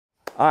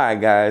All right,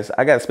 guys,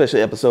 I got a special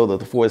episode of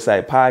the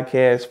Foresight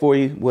Podcast for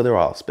you. Well, they're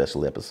all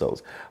special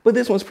episodes, but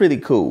this one's pretty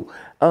cool.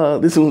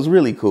 This one's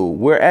really cool.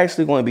 We're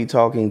actually going to be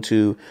talking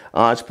to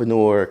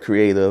entrepreneur,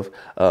 creative,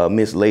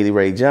 Miss Lady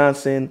RAE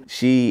JOHNSON.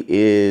 She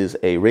is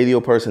a radio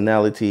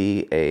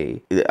personality,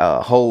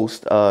 a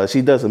host.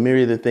 She does a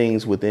myriad of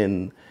things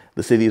within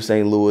the city of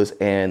St. Louis,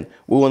 and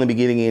we want to be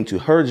getting into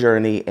her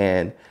journey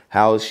and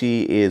how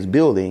she is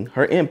building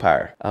her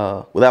empire.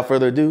 Without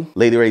further ado,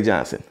 Lady RAE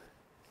JOHNSON,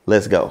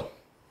 let's go.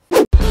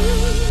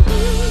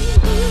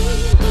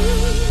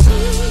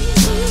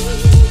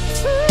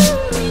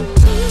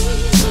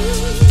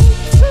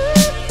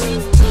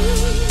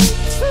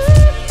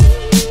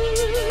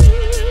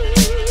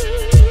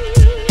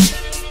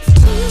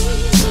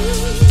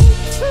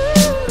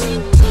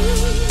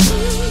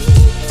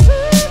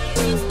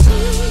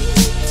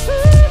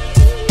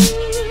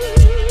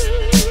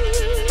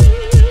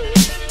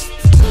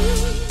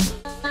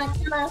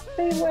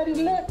 What he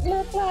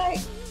look like?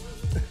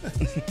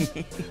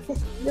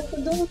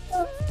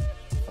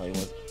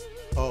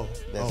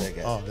 That's that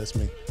guy. Oh, that's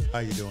me. How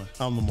you doing?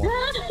 I'm Lamar.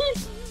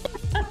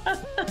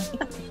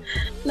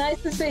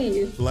 Nice to see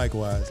you.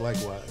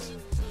 Likewise.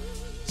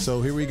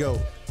 So here we go.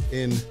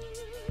 In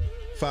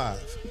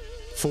 5,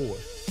 4,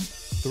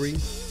 3,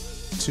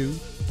 2.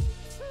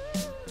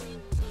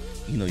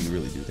 You know you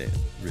really do that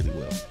really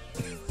well.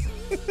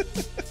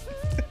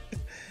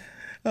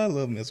 I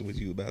love messing with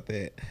you about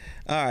that.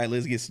 All right,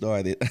 let's get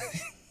started.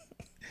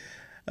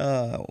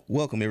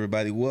 Welcome,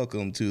 everybody.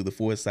 Welcome to the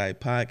Foresight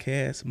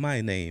Podcast.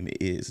 My name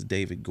is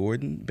David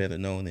Gordon, better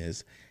known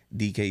as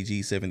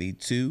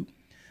DKG72.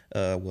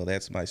 Well,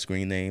 that's my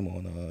screen name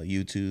on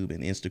YouTube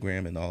and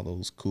Instagram and all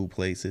those cool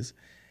places.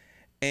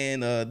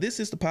 And this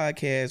is the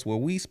podcast where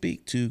we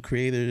speak to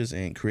creators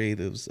and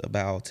creatives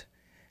about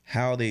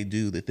how they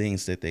do the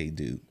things that they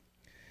do.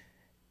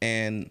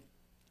 And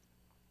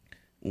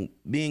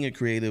being a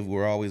creative,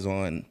 we're always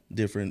on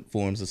different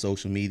forms of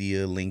social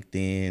media,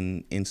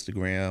 LinkedIn,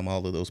 Instagram,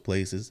 all of those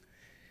places.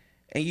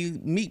 And you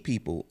meet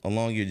people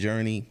along your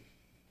journey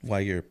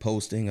while you're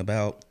posting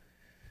about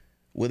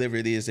whatever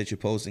it is that you're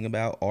posting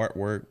about,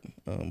 artwork,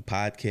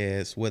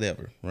 podcasts,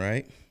 whatever,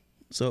 right?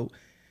 So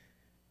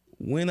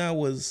when I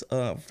was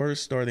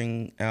first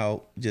starting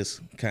out, just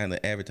kind of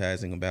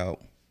advertising about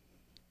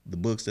the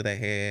books that I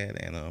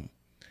had and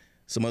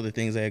some other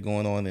things I had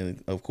going on.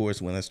 And of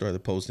course, when I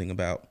started posting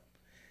about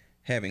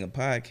having a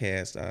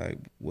podcast, I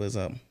was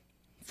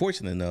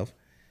fortunate enough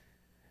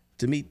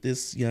to meet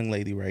this young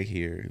lady right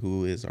here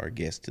who is our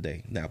guest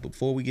today. Now,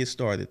 before we get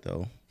started,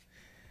 though,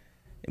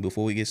 and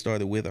before we get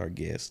started with our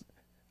guest,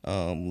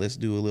 let's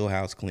do a little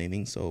house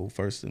cleaning. So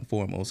first and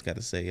foremost, got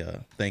to say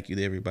thank you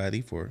to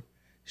everybody for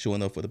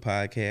showing up for the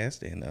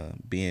podcast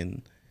and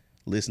being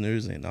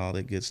listeners and all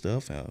that good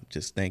stuff.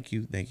 Just thank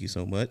you. Thank you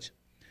so much.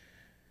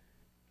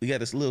 We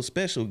got this little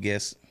special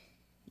guest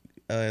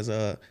as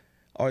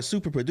our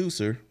super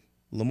producer,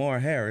 Lamar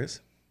Harris,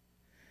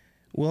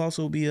 will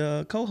also be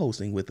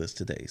co-hosting with us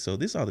today. So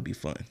this ought to be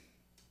fun.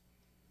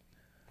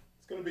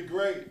 It's going to be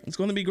great. It's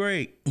going to be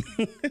great.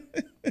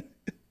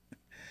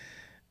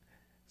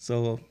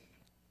 So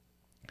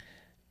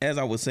as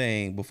I was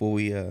saying before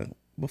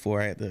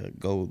I had to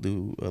go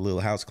do a little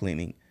house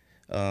cleaning,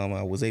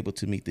 I was able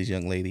to meet this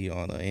young lady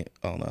on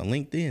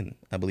LinkedIn,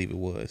 I believe it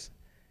was,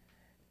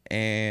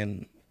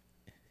 and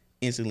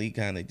instantly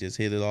kind of just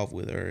hit it off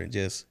with her. And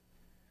just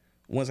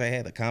once I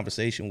had a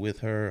conversation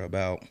with her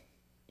about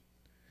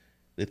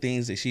the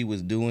things that she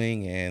was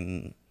doing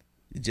and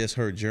just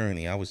her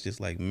journey, I was just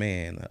like,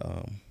 man,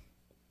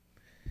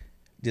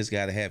 just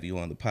got to have you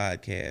on the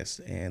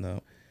podcast.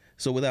 And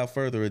so without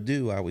further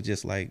ado, I would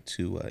just like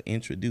to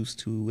introduce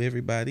to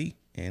everybody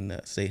and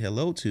say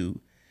hello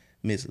to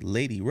Miss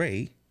Lady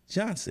RAE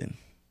JOHNSON.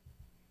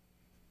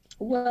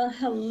 Well,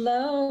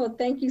 hello.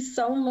 Thank you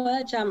so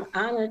much. I'm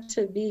honored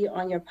to be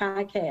on your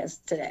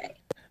podcast today.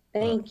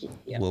 Thank you.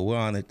 Well, we're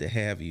honored to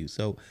have you.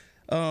 So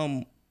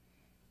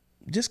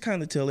just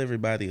kind of tell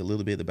everybody a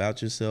little bit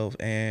about yourself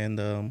and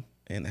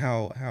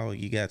how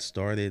you got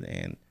started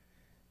and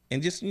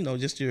just,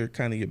 just your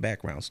kind of your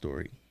background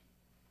story.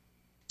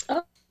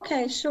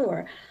 Okay,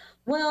 sure.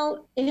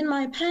 Well, in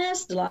my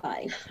past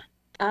life,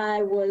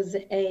 I was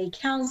a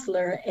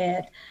counselor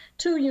at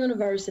 2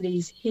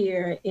 universities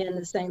here in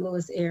the St.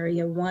 Louis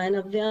area. One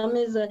of them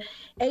is a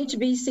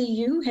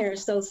HBCU,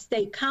 Harris Stowe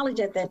State College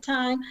at that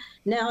time,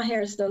 now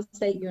Harris Stowe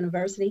State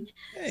University.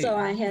 Hey, so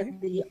I had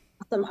the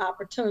awesome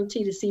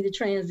opportunity to see the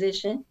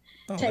transition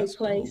take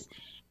place.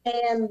 Cool.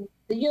 And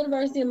the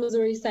University of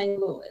Missouri St.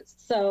 Louis.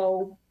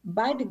 So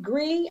by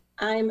degree,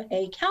 I'm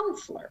a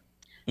counselor.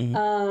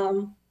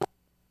 Mm-hmm.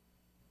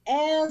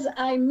 As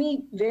I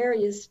meet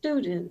various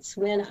students,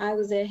 when I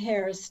was at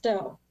Harris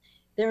Stowe,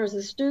 there was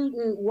a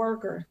student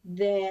worker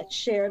that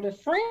shared a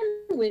friend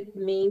with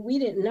me. We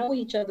didn't know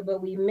each other,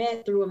 but we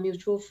met through a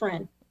mutual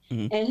friend.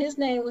 Mm-hmm. And his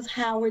name was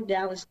Howard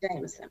Dallas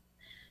Jameson.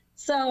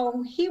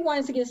 So he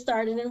wanted to get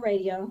started in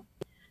radio.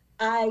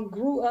 I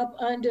grew up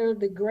under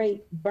the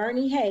great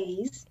Bernie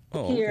Hayes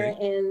here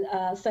in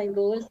St.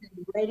 Louis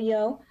in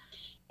radio.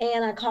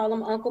 and I call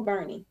him Uncle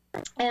Bernie.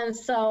 And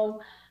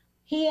so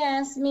he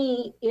asked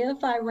me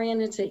if I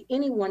ran into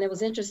anyone that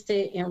was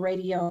interested in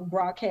radio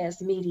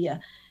broadcast media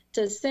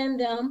to send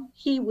them,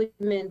 he would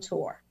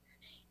mentor.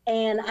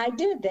 And I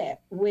did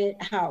that with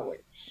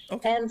Howard.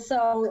 Okay. And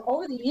so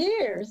over the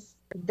years,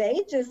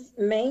 they just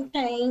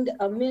maintained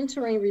a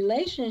mentoring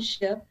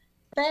relationship.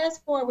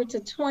 Fast forward to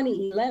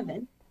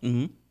 2011,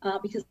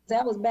 because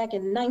that was back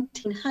in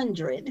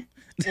 1900,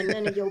 and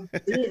none of your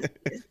business.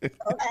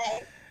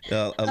 Okay?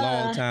 A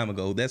long time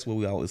ago. That's what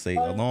we always say.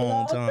 A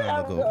long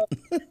time ago.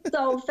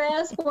 So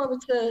fast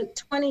forward to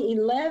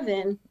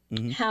 2011,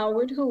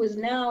 Howard, who is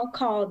now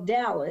called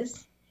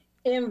Dallas,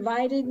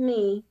 invited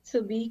me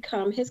to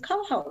become his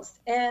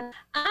co-host. And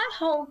I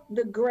hope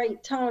the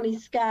great Tony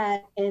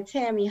Scott and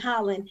Tammy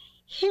Holland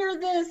hear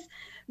this,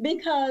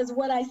 because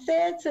what I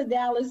said to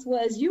Dallas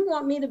was, you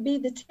want me to be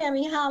the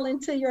Tammy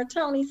Holland to your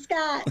Tony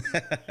Scott?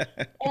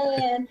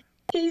 And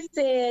he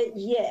said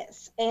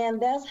yes.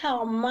 And that's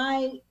how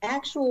my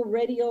actual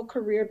radio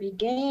career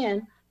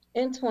began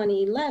in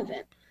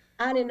 2011.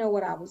 I didn't know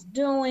what I was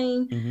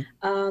doing.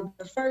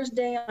 The first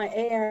day on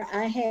air,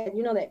 I had,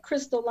 that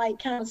crystal light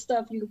kind of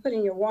stuff you can put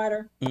in your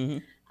water.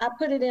 I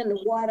put it in the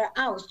water.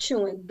 I was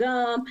chewing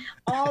gum.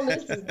 All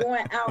this is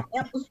going out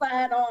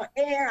amplified on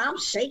air. I'm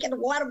shaking the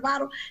water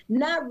bottle,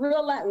 not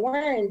realizing,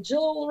 wearing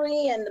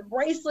jewelry, and the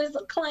bracelets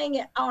are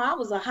clanging. Oh, I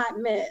was a hot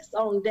mess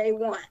on day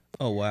one.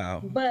 Oh,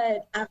 wow.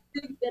 But I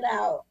figured it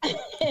out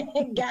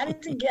and got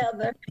it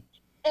together.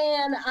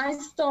 And I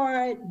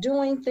started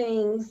doing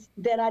things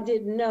that I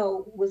didn't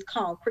know was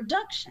called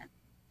production.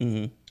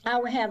 I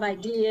would have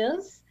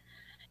ideas,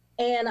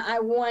 and I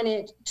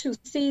wanted to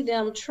see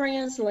them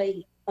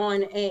translate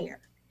on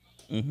air.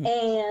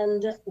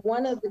 And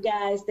one of the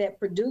guys that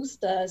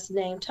produced us,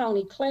 named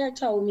Tony Clare,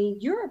 told me,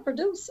 you're a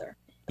producer.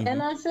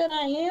 And I said,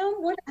 I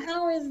am?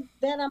 How is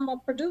that I'm a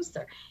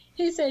producer?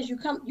 He says, you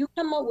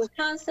come up with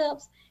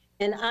concepts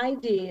and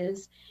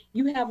ideas.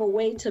 You have a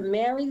way to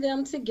marry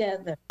them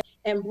together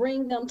and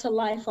bring them to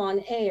life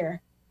on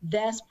air.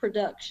 That's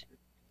production.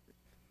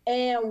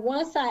 And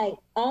once I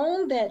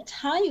owned that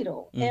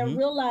title and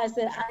realized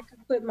that I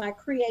could put my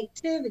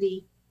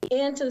creativity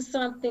into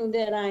something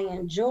that I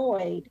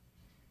enjoyed,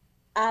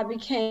 I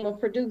became a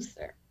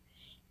producer.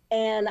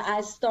 And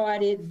I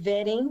started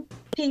vetting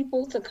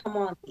people to come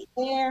on the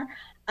air.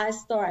 I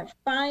started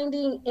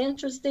finding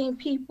interesting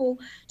people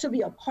to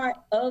be a part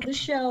of the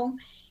show.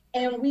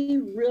 And we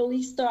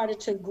really started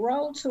to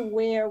grow to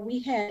where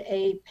we had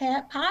a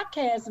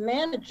podcast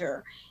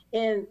manager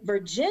in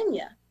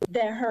Virginia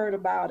that heard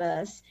about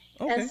us.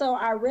 Okay. And so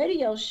our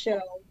radio show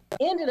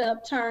ended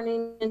up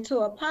turning into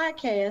a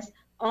podcast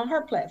on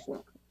her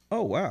platform.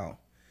 Oh, wow.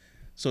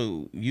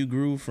 So you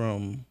grew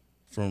from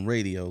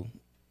radio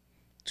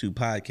to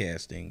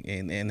podcasting.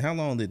 And how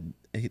long did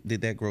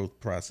that growth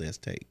process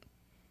take?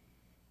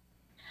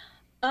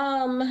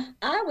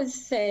 I would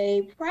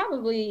say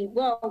probably,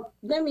 well,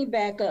 let me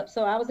back up.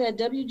 So I was at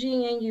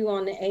WGNU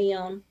on the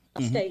AM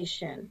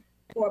station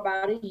for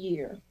about a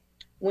year.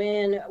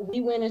 When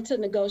we went into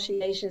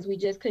negotiations, we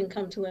just couldn't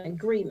come to an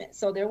agreement.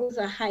 So there was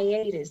a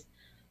hiatus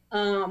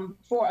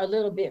for a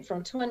little bit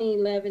from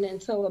 2011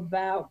 until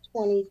about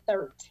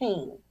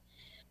 2013.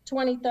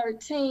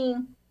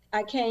 2013,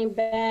 I came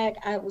back.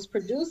 I was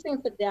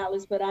producing for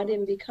Dallas, but I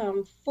didn't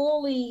become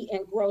fully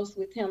engrossed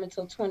with him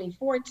until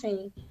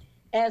 2014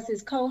 as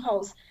his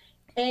co-host.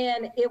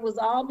 And it was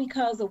all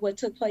because of what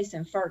took place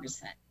in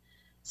Ferguson.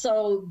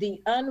 So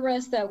the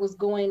unrest that was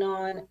going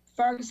on,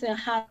 Ferguson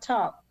Hot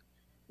Talk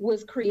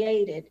was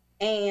created,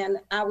 and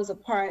I was a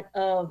part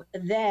of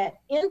that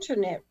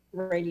internet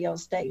radio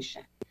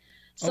station.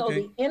 So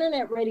the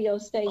internet radio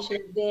station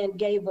then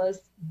gave us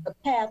the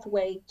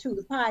pathway to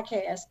the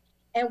podcast,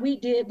 and we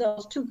did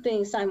those two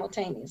things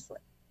simultaneously.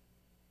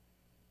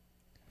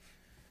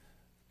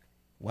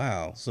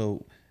 Wow.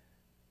 So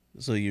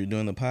you're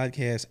doing the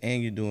podcast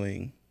and you're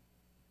doing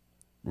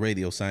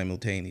radio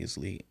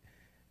simultaneously.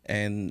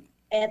 And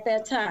at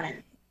that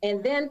time.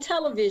 And then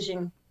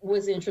television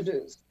was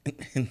introduced.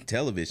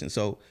 Television.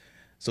 So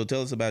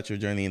tell us about your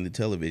journey into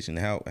television.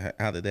 How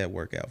did that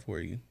work out for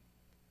you?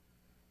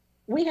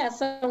 We had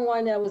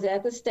someone that was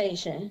at the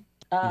station.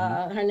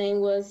 Her name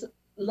was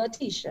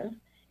Letitia.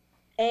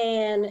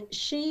 And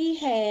she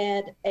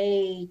had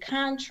a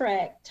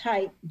contract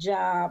type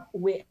job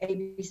with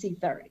ABC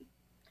 30.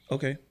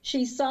 Okay.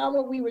 She saw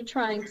what we were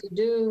trying to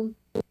do.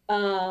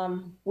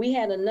 We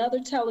had another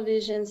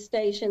television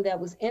station that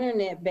was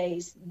internet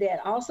based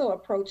that also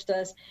approached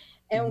us.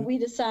 And we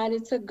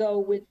decided to go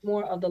with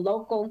more of the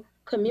local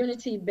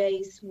community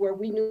base where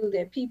we knew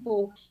that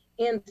people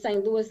in the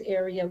St. Louis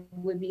area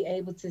would be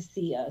able to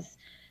see us.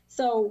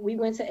 So we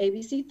went to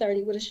ABC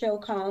 30 with a show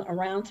called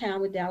Around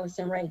Town with Dallas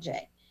and Ray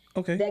J.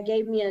 Okay. That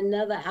gave me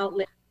another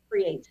outlet for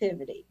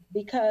creativity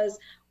because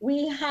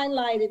we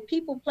highlighted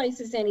people,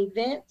 places, and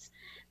events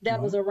that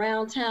was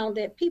around town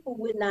that people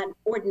would not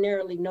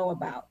ordinarily know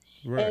about,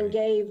 and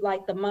gave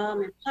like the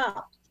mom and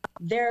pop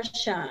their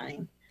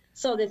shine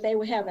so that they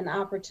would have an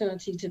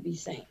opportunity to be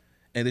seen.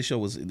 And this show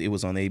was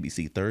on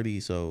ABC 30,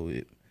 so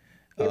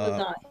It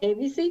was on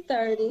ABC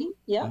 30.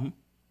 Yep.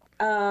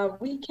 Mm-hmm.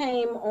 We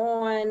came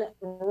on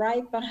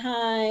right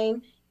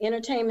behind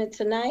Entertainment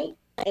Tonight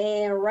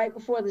and right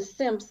before The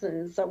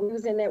Simpsons. So we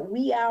was in that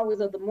wee hours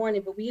of the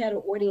morning, but we had an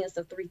audience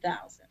of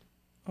 3,000.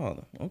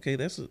 Oh, okay.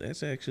 That's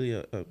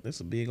actually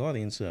that's a big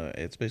audience,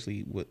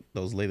 especially with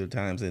those later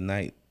times at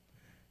night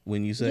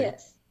when you say.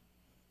 Yes,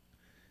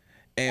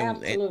 And,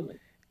 and absolutely.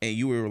 and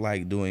you were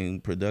like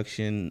doing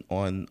production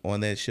on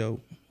that show.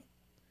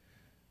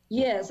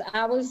 Yes,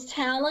 I was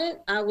talent.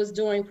 I was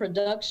doing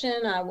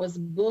production. I was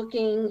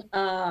booking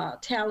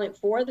talent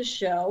for the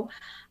show.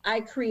 I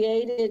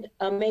created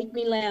a Make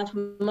Me Laugh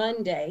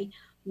Monday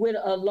with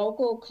a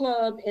local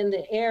club in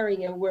the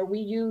area where we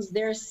used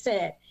their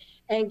set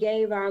and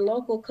gave our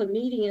local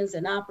comedians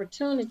an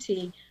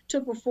opportunity to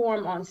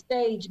perform on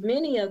stage,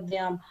 many of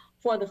them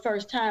for the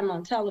first time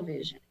on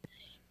television.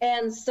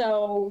 And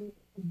so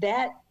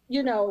that,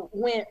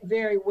 went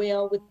very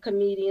well with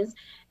comedians.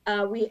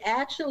 We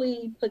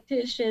actually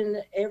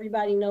petitioned,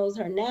 everybody knows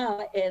her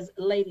now as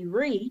Lady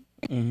Ree,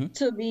 Mm-hmm.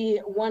 to be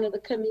one of the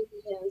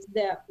comedians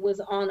that was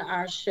on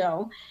our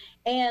show.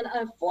 And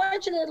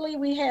unfortunately,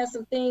 we had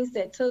some things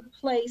that took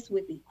place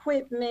with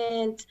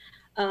equipment,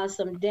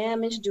 some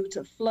damage due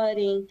to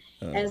flooding.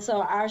 Uh, And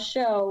so our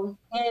show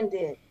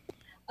ended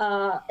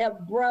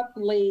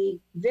abruptly,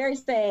 very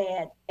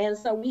sad. And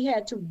so we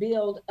had to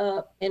build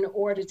up in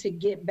order to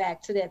get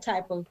back to that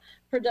type of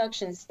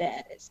production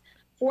status.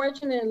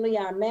 Fortunately,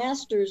 our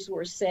masters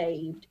were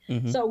saved.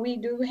 mm-hmm. So we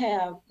do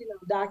have,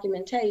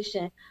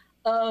 documentation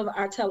of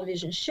our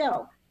television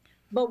show.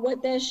 But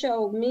what that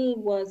showed me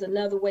was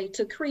another way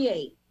to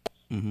create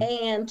Mm-hmm.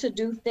 and to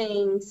do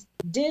things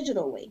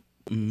digitally.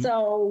 Mm-hmm.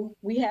 So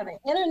we have an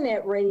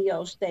internet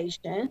radio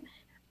station.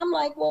 I'm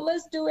like, well,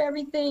 let's do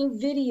everything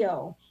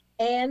video.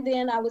 And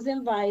then I was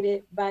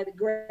invited by the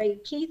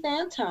great Keith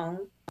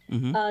Antone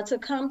Mm-hmm. to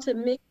come to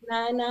Mix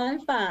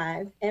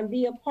 995 and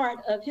be a part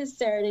of his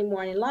Saturday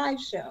morning live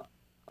show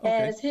Okay.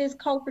 as his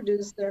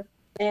co-producer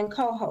and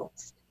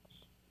co-host.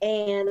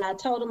 And I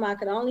told him I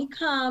could only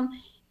come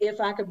if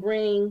I could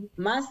bring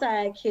my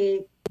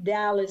sidekick,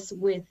 Dallas,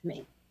 with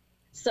me.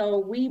 So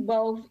we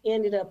both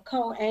ended up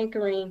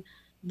co-anchoring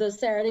the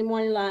Saturday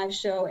morning live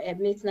show at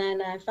Mix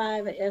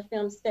 995, an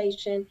FM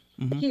station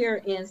Mm-hmm. here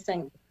in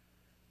St. Louis.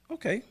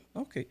 Okay.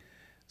 Okay.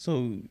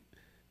 So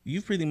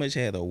you've pretty much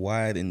had a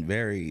wide and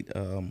varied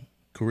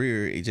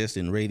career just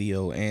in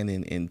radio and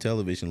in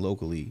television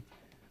locally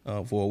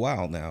for a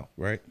while now,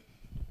 right?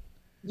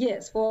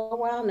 Yes, for a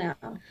while now.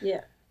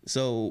 Yeah.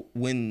 So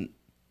when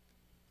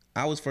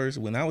I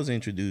was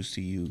introduced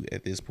to you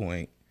at this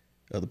point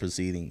of the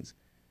proceedings,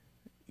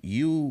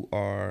 you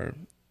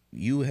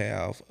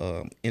have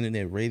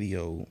internet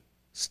radio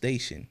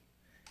station,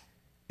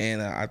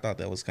 and I thought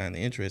that was kind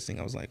of interesting.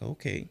 I was like,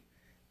 okay,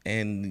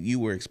 and you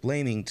were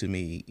explaining to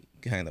me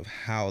kind of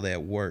how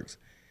that works.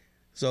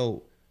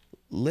 So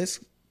let's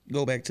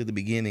go back to the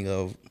beginning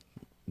of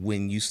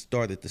when you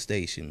started the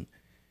station.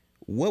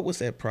 What was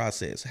that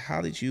process?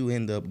 How did you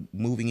end up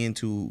moving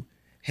into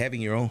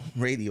having your own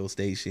radio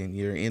station,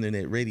 your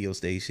internet radio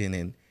station,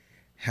 and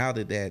how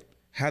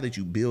did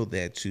you build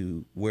that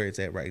to where it's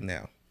at right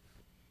now?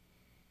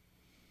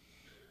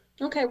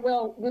 Okay,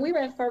 well, when we were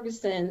at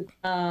Ferguson,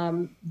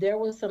 there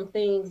were some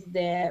things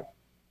that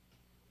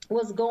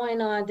was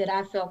going on that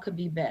I felt could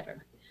be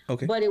better,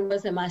 Okay. but it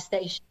wasn't my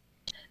station.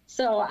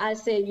 So I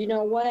said, you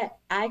know what?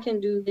 I can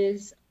do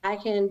this. I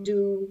can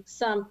do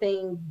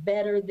something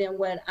better than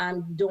what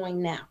I'm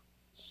doing now.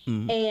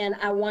 Mm-hmm. And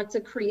I want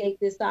to create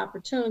this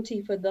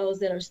opportunity for those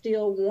that are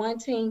still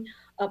wanting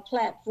a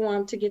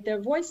platform to get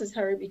their voices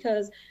heard,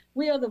 because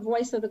we are the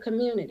voice of the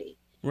community,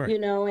 Right.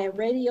 and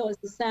radio is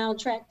the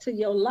soundtrack to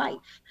your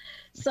life.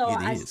 So It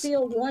I is.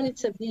 still wanted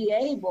to be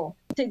able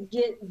to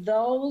get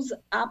those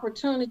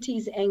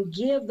opportunities and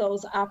give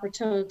those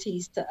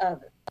opportunities to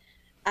others.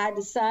 I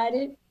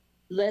decided,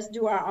 let's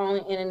do our own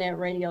internet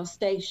radio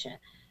station.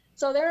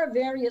 So there are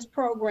various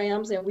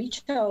programs, and we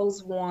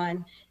chose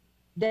one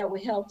that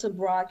would help to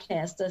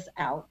broadcast us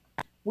out.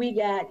 We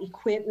got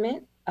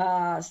equipment,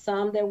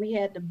 some that we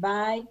had to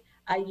buy.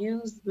 I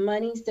used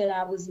monies that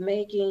I was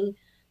making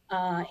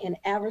in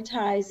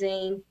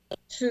advertising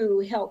to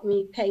help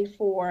me pay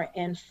for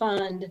and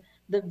fund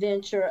the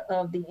venture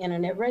of the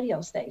internet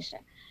radio station.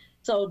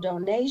 So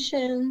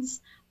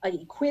donations,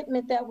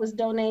 equipment that was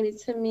donated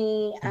to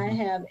me. I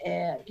have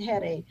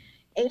had a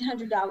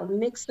 $800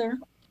 mixer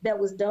that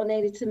was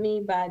donated to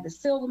me by the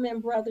Silverman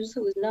brothers,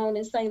 who is known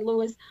in St.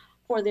 Louis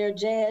for their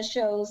jazz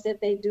shows that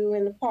they do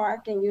in the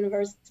park in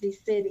University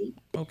City.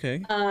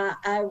 Okay.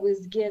 I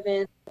was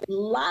given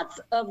lots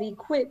of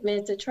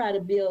equipment to try to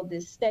build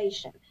this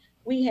station.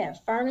 We had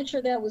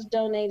furniture that was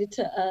donated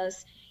to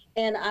us,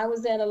 and I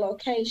was at a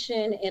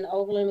location in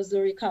Overland,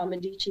 Missouri called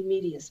Medici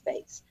Media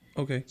Space.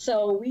 Okay.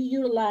 So we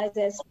utilized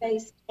that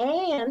space,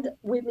 and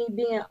with me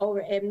being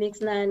over at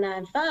Mix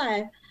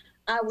 995,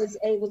 I was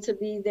able to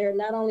be there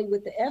not only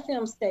with the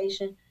FM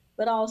station,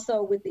 but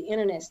also with the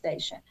internet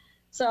station.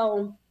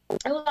 So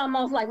it was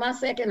almost like my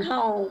second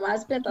home. I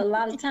spent a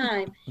lot of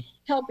time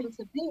helping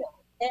to build,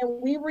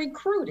 and we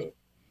recruited.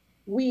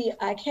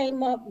 I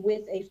came up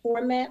with a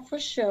format for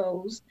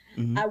shows.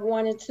 Mm-hmm. I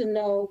wanted to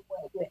know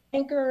what would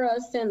anchor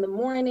us in the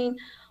morning,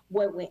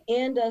 what would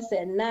end us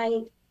at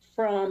night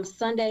from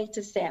Sunday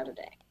to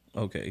Saturday.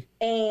 Okay.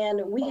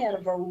 And we had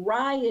a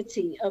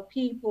variety of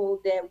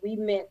people that we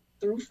met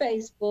through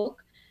Facebook.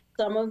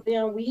 Some of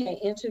them we had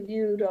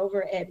interviewed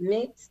over at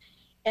Mix,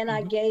 and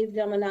I gave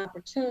them an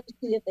opportunity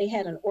if they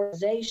had an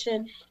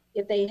organization,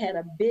 if they had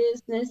a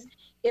business,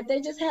 if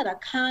they just had a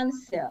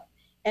concept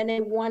and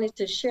they wanted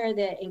to share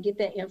that and get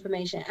that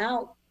information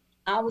out.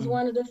 I was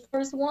one of the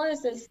first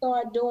ones that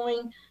started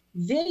doing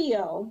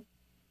video,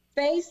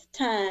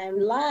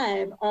 FaceTime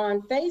live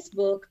on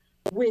Facebook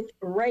with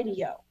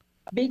radio.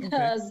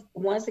 Because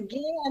once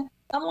again,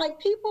 I'm like,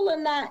 people are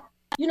not,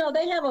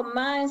 they have a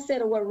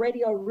mindset of what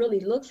radio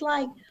really looks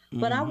like,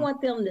 but I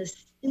want them to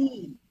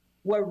see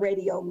what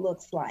radio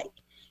looks like.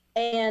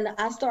 And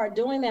I started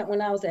doing that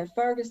when I was at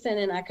Ferguson,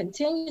 and I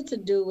continued to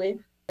do it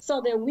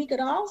so that we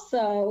could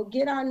also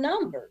get our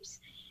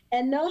numbers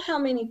and know how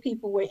many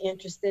people were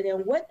interested in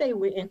what they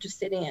were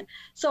interested in.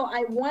 So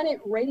I wanted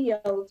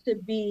radio to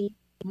be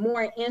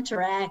more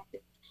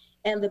interactive.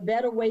 And the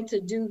better way to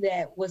do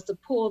that was to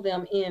pull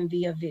them in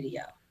via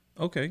video.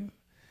 Okay.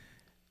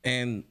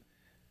 And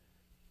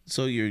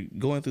so you're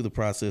going through the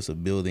process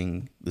of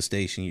building the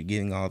station. You're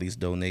getting all these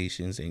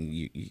donations, and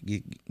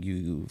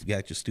you've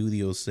got your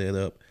studio set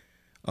up.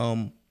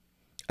 I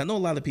know a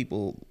lot of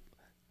people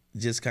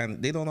just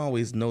they don't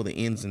always know the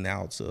ins and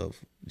outs of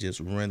just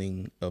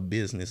running a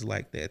business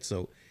like that.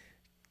 So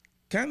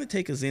kind of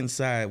take us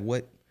inside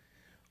what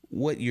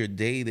your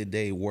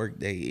day-to-day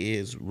workday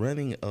is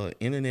running an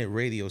internet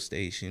radio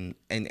station,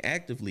 and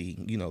actively,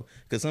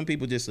 because some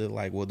people just are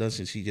like, well,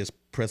 doesn't she just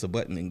press a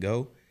button and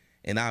go?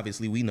 And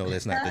obviously we know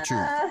that's not the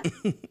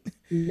truth.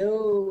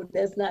 No,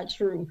 that's not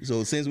true.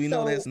 So since we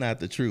know that's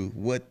not the truth,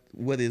 what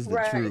is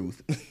the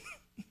truth?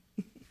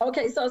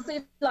 Okay, so see,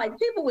 like,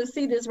 people would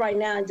see this right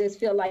now and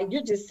just feel like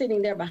you're just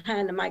sitting there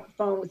behind the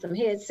microphone with some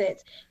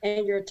headsets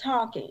and you're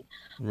talking.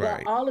 Right.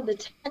 But all of the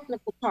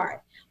technical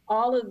part,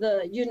 all of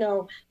the,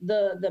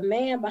 the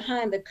man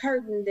behind the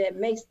curtain that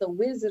makes the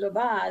Wizard of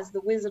Oz,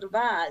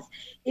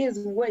 is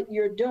what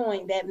you're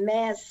doing, that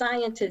mad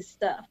scientist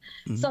stuff.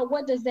 So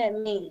what does that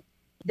mean?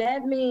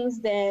 That means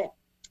that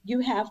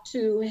you have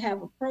to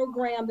have a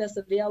program that's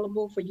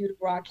available for you to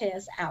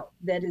broadcast out.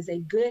 That is a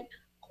good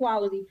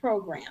quality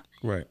program.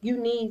 Right. You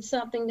need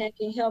something that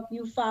can help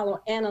you follow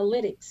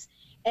analytics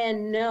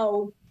and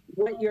know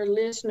what your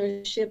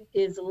listenership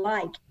is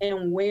like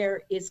and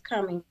where it's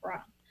coming from.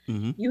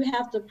 You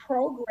have to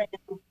program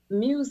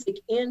music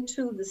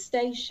into the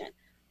station,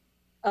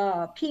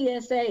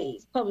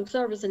 PSAs, public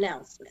service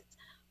announcements,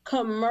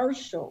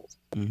 commercials,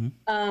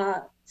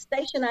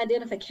 station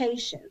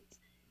identifications,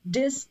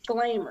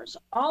 disclaimers.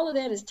 All of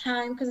that is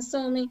time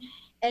consuming,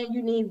 and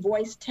you need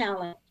voice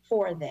talent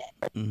for that.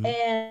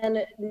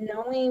 And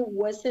knowing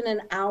what's in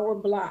an hour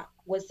block,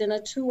 what's in a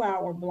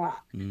 2-hour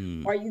block.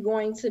 Are you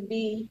going to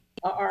be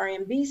a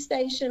R&B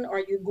station?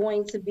 Are you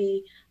going to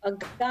be a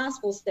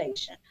gospel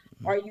station?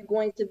 Are you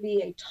going to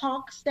be a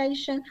talk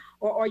station?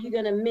 Or are you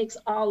going to mix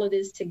all of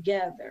this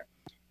together?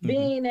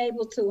 Being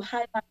able to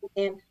highlight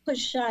and put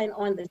shine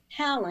on the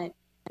talent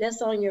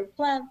that's on your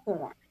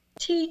platform,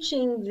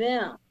 teaching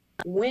them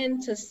when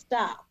to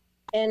stop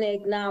and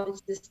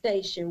acknowledge the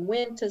station,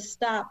 when to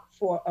stop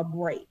for a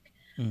break.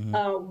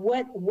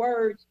 What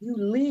words you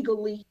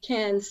legally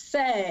can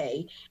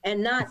say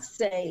and not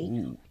say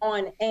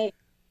on air.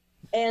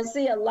 And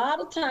see, a lot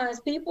of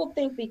times people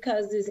think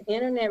because it's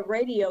internet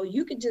radio,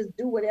 you can just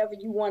do whatever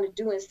you want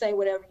to do and say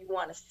whatever you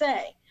want to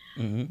say.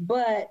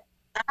 But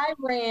I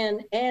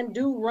ran and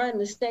do run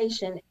the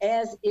station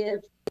as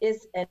if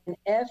it's an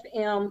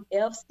FM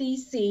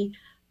FCC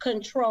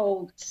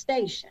controlled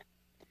station.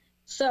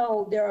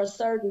 So there are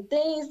certain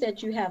things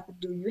that you have to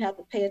do. You have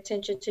to pay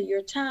attention to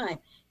your time.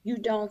 You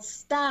don't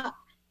stop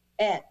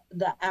at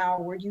the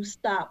hour, you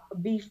stop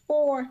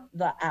before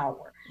the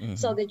hour,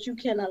 so that you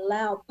can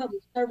allow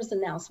public service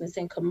announcements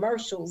and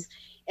commercials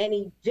and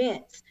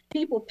events.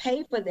 People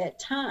pay for that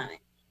time.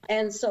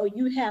 And so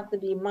you have to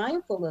be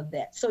mindful of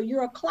that. So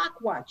you're a clock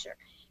watcher,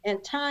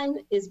 and time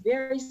is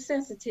very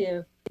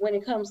sensitive when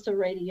it comes to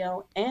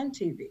radio and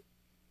TV.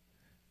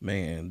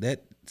 Man,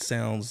 that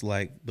sounds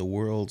like the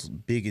world's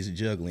biggest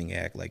juggling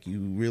act. Like, you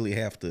really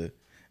have to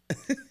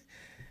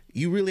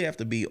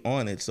be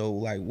on it. So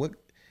like,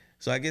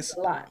 so I guess,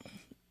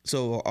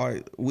 so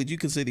would you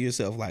consider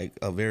yourself like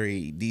a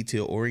very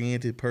detail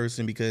oriented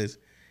person? Because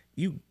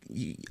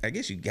I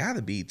guess you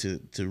gotta be to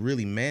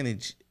really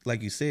manage,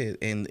 like you said,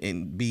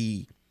 and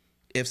be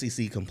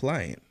FCC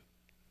compliant.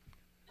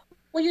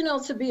 Well,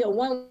 to be a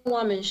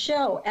one-woman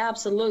show,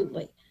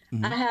 absolutely.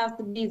 I have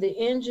to be the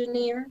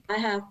engineer. I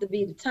have to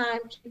be the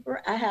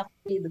timekeeper. I have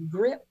to be the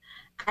grip.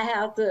 I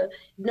have to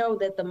know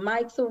that the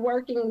mics are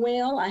working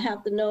well. I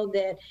have to know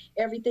that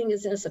everything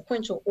is in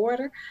sequential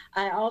order.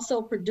 I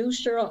also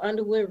produce Cheryl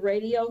Underwood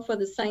Radio for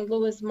the St.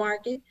 Louis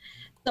market.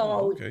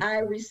 So I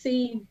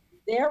receive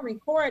their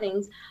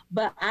recordings,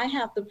 but I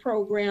have to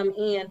program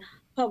in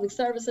public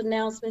service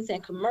announcements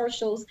and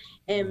commercials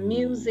and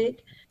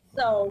music.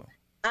 So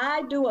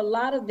I do a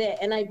lot of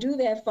that, and I do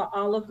that for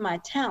all of my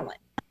talent.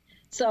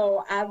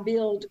 So I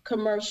build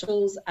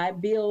commercials, I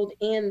build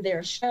in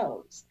their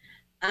shows.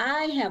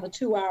 I have a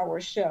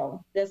 2-hour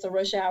show that's a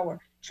rush hour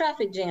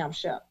traffic jam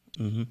show.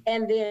 And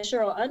then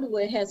Cheryl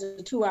Underwood has a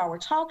 2-hour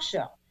talk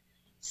show.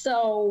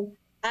 So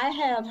I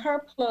have her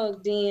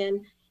plugged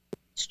in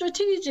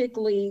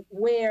strategically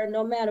where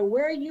no matter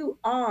where you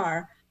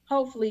are,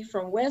 hopefully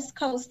from West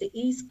Coast to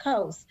East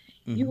Coast,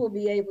 you will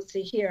be able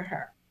to hear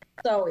her.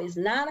 So it's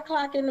 9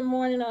 o'clock in the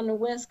morning on the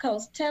West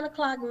Coast, 10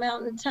 o'clock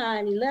Mountain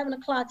Time, 11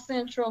 o'clock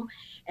Central,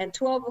 and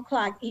 12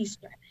 o'clock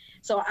Eastern.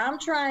 So I'm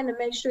trying to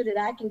make sure that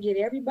I can get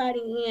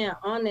everybody in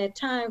on that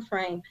time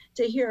frame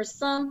to hear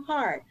some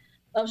part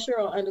of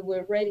Cheryl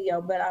Underwood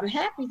Radio. But I'm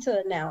happy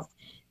to announce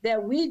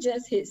that we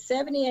just hit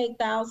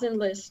 78,000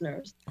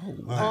 listeners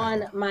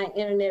on my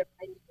internet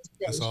radio station.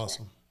 That's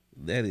awesome.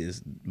 That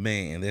is,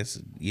 man, that's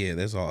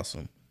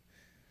awesome.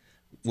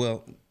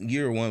 Well,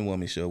 you're a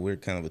one-woman show. We're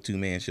kind of a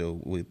two-man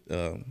show with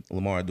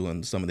Lamar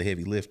doing some of the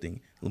heavy lifting.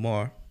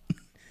 Lamar?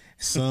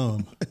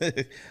 Some.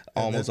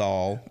 Almost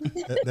all.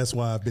 That's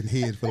why I've been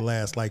hid for the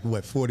last,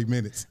 40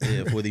 minutes.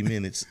 Yeah, 40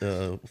 minutes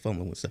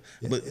fumbling with stuff.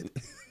 Yeah. But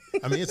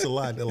I mean, it's a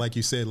lot. Like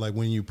you said,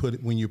 when you're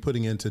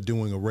putting into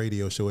doing a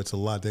radio show, it's a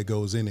lot that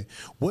goes in it.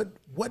 What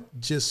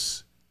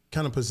just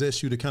kind of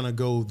possessed you to kind of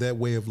go that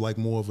way of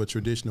more of a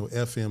traditional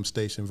FM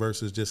station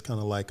versus just kind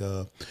of like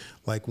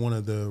one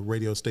of the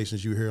radio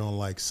stations you hear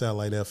on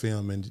satellite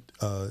FM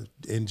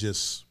and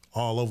just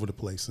all over the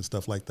place and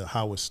stuff like the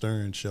Howard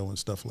Stern show and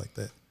stuff like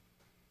that?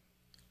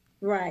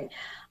 Right.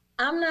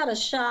 I'm not a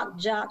shock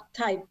jock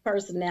type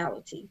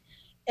personality.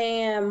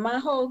 And my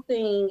whole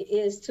thing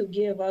is to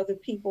give other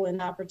people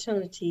an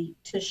opportunity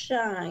to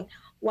shine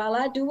while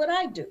I do what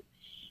I do.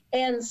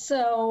 And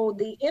so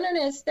the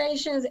internet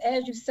stations,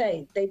 as you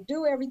say, they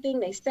do everything,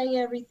 they say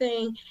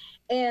everything.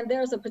 And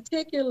there's a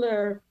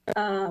particular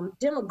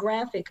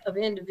demographic of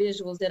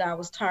individuals that I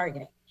was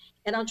targeting.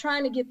 And I'm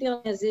trying to get them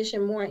to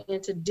transition more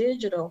into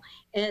digital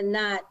and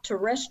not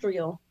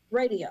terrestrial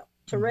radio.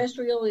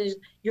 Terrestrial is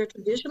your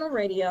traditional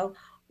radio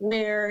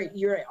where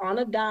you're on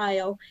a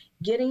dial,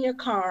 get in your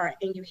car,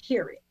 and you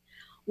hear it.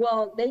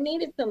 Well, they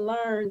needed to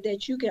learn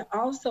that you can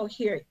also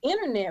hear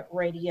internet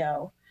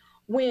radio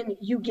when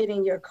you get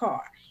in your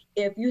car.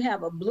 If you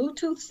have a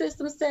Bluetooth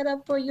system set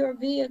up for your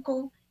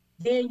vehicle,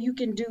 then you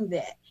can do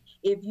that.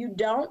 If you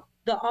don't,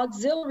 the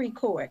auxiliary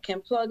cord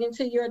can plug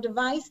into your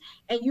device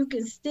and you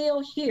can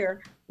still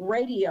hear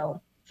radio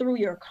through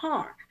your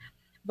car.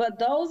 But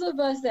those of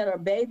us that are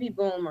baby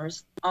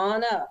boomers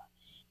on up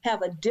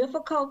have a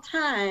difficult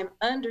time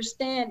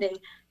understanding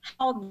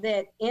how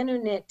that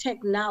internet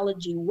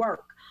technology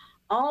works.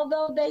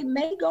 Although they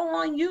may go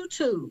on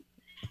YouTube,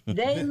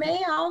 they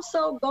may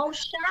also go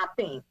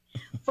shopping.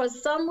 For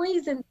some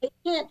reason, they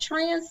can't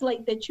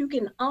translate that you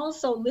can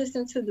also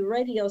listen to the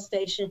radio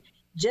station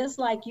just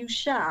like you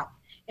shop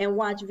and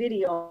watch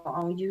video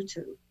on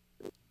YouTube.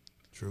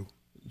 True.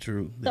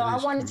 So I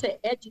wanted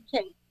to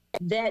educate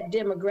that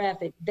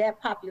demographic, that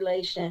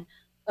population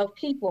of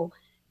people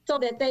so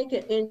that they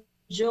could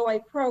enjoy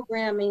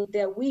programming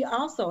that we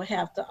also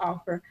have to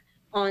offer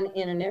on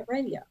internet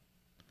radio.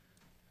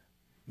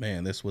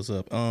 Man, that's what's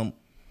up.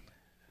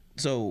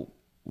 So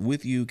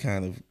with you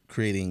kind of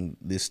creating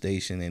this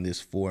station and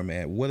this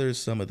format, what are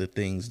some of the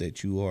things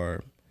that you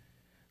are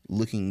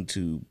looking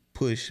to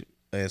push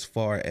as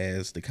far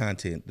as the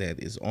content that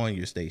is on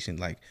your station?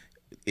 Like,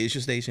 is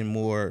your station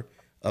more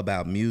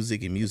about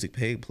music and music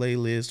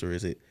playlists, or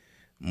is it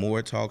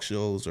more talk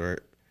shows,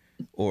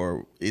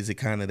 or is it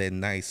kind of that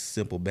nice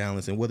simple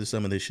balance? And what are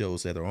some of the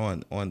shows that are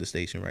on the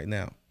station right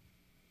now?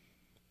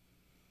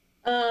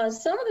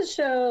 Some of the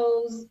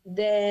shows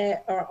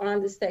that are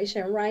on the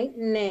station right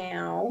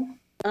now,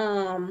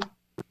 I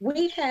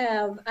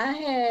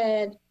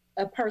had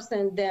a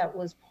person that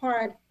was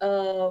part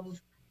of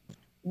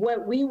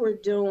what we were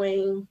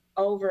doing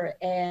over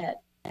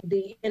at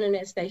the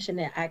internet station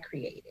that I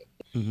created.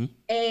 Mm-hmm.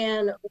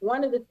 And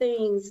one of the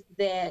things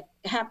that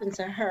happened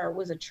to her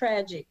was a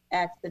tragic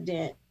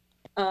accident.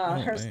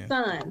 Her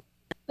son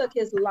took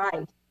his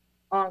life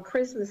on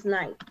Christmas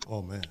night.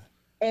 Oh, man.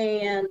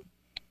 And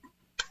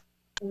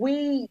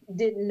we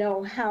didn't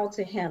know how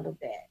to handle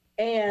that.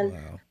 And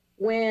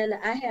when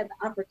I had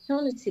the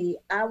opportunity,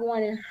 I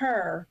wanted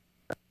her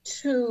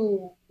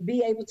to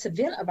be able to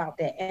vent about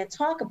that and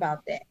talk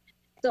about that.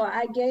 So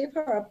I gave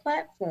her a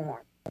platform,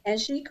 and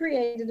she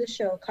created a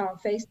show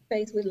called Face to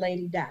Face with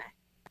Lady Di.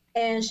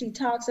 And she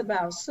talks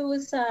about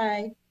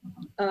suicide,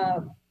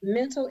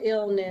 mental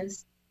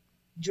illness,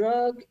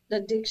 drug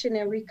addiction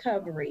and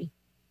recovery,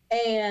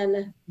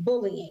 and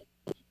bullying.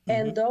 Mm-hmm.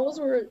 And those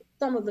were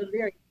some of the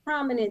very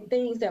prominent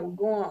things that were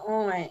going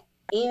on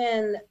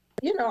in,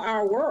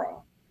 our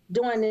world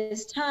during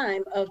this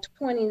time of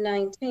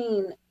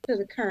 2019 to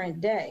the current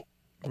day.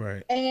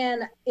 Right.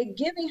 And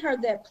giving her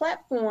that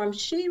platform,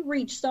 she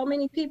reached so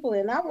many people.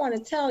 And I want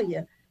to tell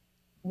you,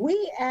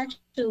 we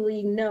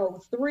actually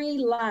know 3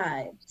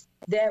 lives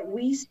that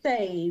we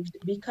saved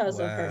because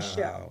of her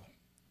show.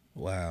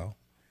 Wow.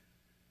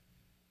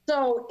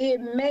 So it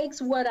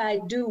makes what I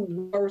do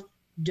worth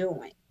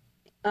doing.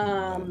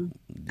 No,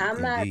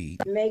 I'm not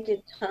indeed.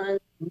 making tons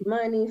of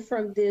money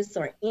from this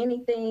or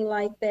anything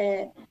like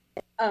that.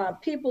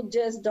 People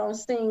just don't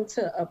seem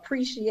to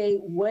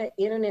appreciate what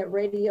internet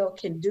radio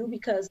can do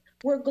because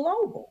we're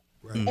global.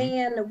 Right.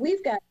 And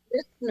we've got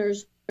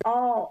listeners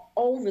all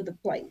over the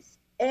place,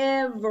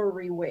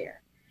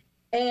 everywhere.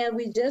 And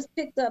we just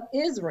picked up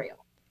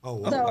Israel. Oh,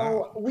 wow. Oh, So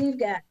wow. we've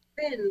got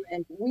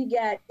Finland, we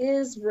got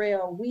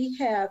Israel, we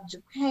have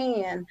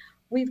Japan,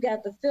 we've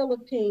got the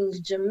Philippines,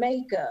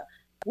 Jamaica,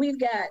 we've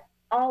got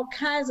all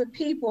kinds of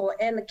people,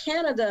 and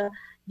Canada,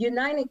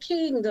 United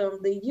Kingdom,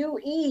 the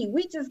UE,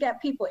 we just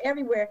got people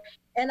everywhere.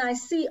 And I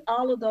see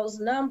all of those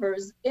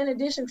numbers in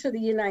addition to the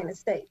United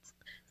States.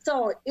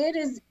 So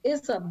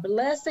it's a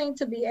blessing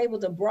to be able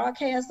to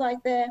broadcast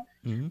like that.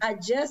 Mm-hmm. I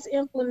just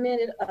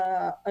implemented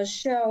a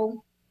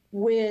show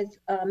with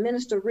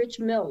Minister Rich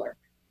Miller,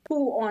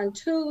 who on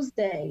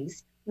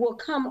Tuesdays will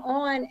come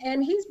on,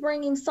 and he's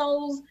bringing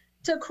souls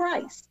to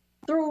Christ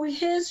through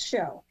his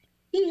show.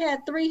 He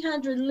had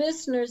 300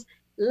 listeners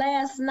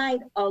last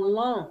night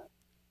alone,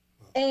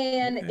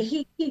 and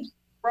he keeps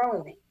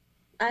growing.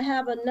 I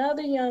have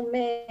another young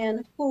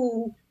man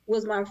who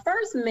was my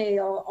first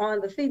male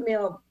on the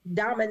female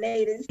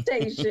dominated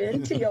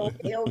station,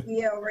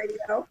 TOLBL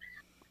radio.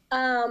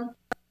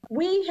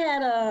 We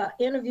had an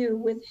interview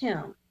with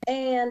him,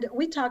 and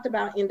we talked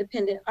about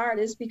independent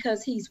artists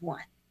because he's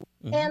one.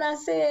 Mm-hmm. And I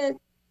said,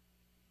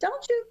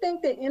 don't you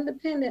think that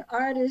independent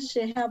artists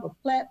should have a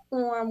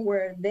platform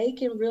where they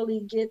can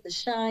really get the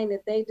shine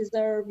that they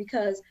deserve?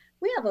 Because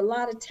we have a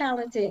lot of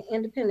talented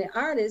independent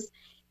artists,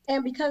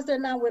 and because they're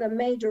not with a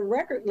major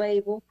record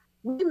label,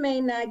 we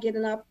may not get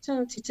an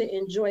opportunity to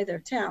enjoy their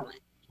talent.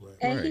 Right.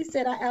 And he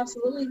said, I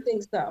absolutely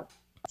think so.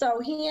 So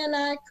he and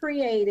I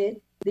created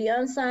the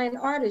Unsigned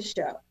Artist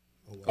Show.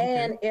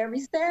 And every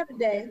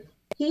Saturday,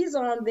 he's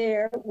on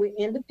there with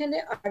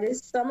independent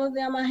artists. Some of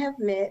them I have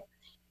met.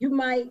 You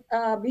might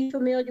be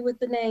familiar with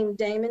the name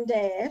Damon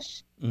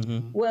Dash.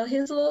 Mm-hmm. Well,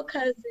 his little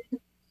cousin,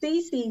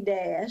 CC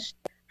Dash,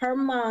 her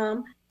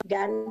mom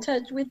got in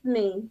touch with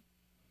me.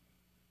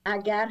 I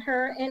got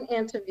her an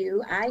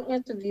interview. I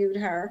interviewed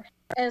her.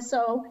 And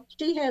so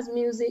she has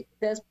music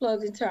that's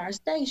plugged into our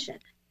station.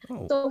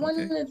 So one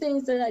of the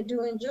things that I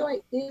do enjoy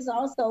is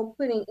also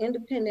putting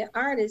independent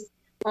artists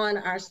on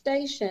our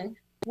station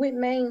with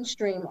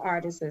mainstream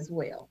artists as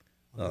well.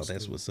 Oh,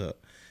 that's what's up.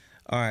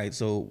 All right,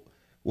 so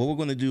what we're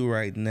going to do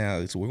right now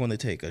is we're going to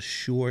take a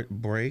short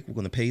break. We're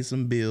going to pay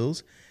some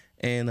bills.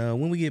 And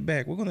when we get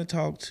back, we're going to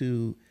talk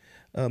to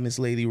Miss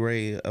Lady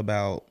Ray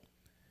about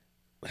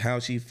how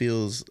she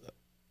feels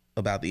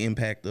about the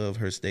impact of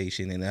her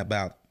station and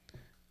about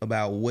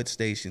what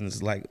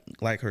stations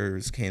like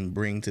hers can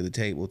bring to the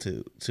table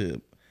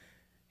to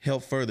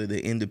help further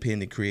the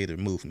independent creator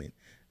movement.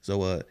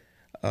 So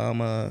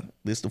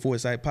this is the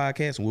Foresight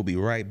Podcast, and we'll be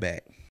right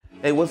back.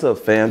 Hey, what's up,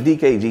 fam?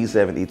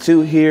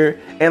 DKG72 here,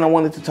 and I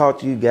wanted to talk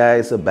to you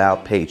guys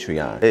about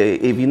Patreon.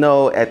 If you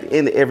know, at the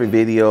end of every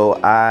video,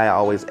 I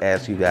always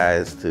ask you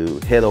guys to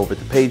head over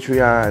to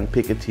Patreon,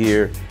 pick a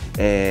tier,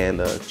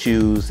 and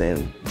choose,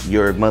 and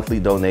your monthly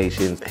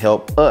donations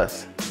help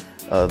us,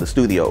 the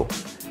studio,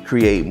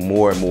 create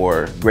more and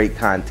more great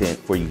content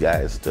for you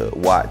guys to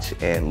watch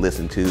and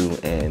listen to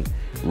and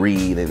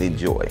read and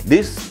enjoy.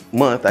 This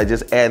month, I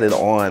just added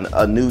on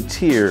a new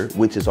tier,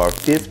 which is our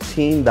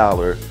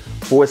 $15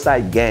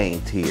 Foresight Gang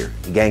tier.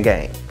 Gang.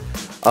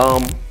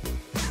 I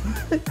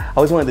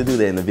always wanted to do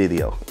that in the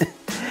video.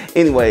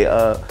 Anyway,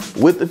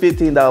 with the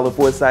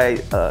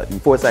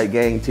 $15 Foresight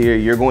Gang tier,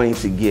 you're going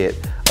to get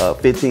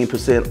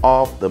 15%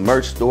 off the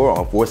merch store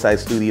on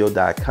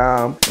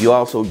foresightstudio.com. You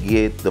also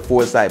get the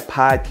Foresight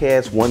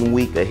Podcast 1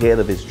 week ahead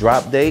of its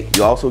drop date.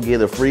 You also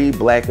get a free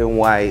black and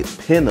white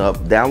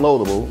pinup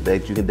downloadable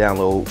that you can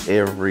download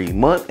every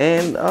month.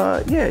 And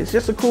yeah, it's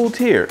just a cool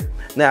tier.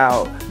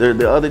 Now, there are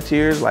the other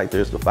tiers, like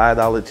there's the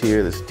 $5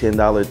 tier, there's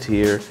 $10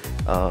 tier,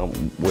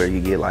 where you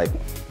get like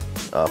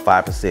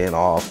 5%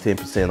 off,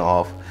 10%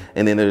 off.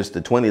 And then there's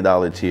the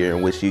 $20 tier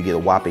in which you get a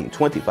whopping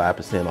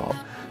 25% off.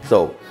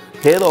 So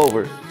head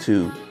over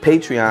to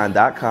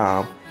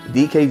patreon.com,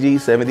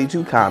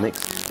 DKG72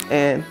 Comics,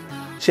 and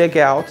check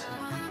out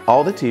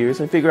all the tiers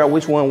and figure out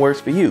which one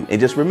works for you.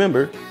 And just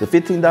remember, the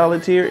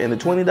 $15 tier and the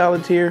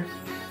 $20 tier,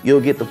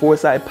 you'll get the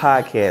Foresight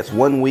Podcast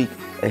 1 week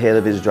ahead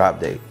of its drop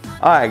date.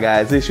 All right,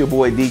 guys, it's your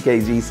boy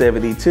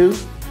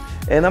DKG72,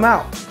 and I'm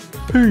out.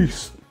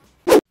 Peace.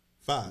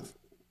 5,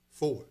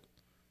 4,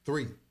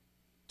 3,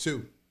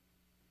 2.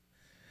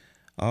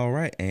 All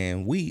right,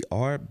 and we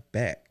are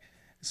back.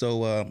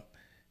 So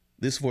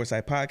this is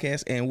Foresight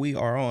Podcast, and we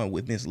are on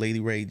with Miss Lady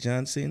Rae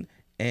Johnson,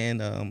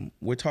 and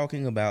we're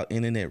talking about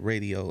internet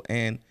radio.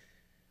 And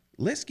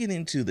let's get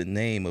into the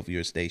name of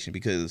your station,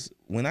 because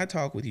when I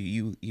talked with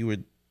you, you were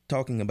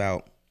talking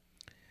about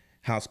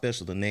how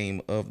special the name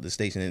of the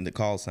station and the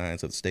call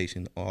signs of the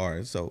station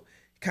are. So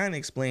kind of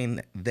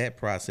explain that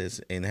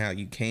process and how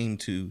you came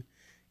to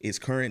its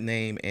current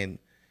name, and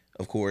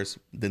of course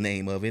the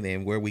name of it,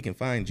 and where we can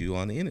find you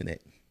on the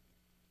internet.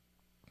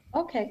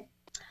 Okay.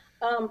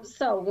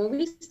 So when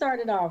we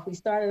started off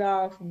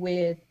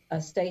with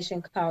a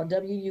station called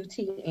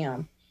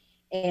WUTM,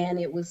 and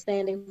it was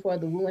standing for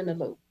the Woo and the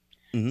Loop.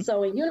 Mm-hmm.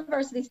 So in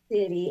University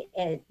City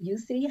at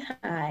UC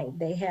High,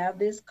 they have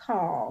this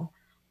call.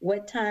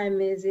 What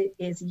time is it?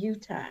 It's U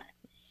time.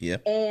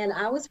 Yep. And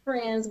I was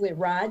friends with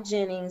Rod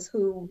Jennings,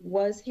 who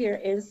was here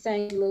in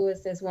St.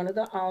 Louis as one of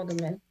the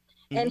aldermen.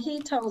 Mm-hmm. And he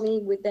told me,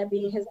 with that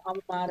being his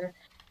alma mater,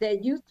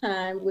 that youth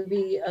time would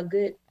be a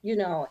good,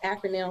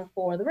 acronym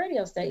for the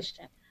radio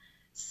station.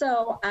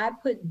 So I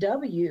put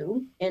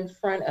W in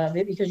front of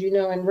it because,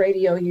 in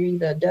radio, you're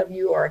either a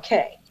W or a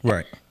K.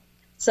 Right.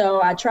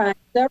 So I tried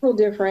several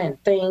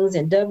different things,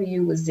 and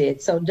W was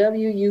it. So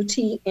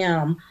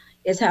WUTM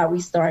is how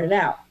we started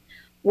out.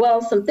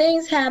 Well, some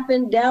things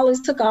happened. Dallas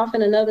took off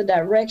in another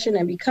direction,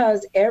 and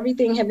because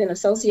everything had been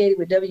associated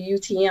with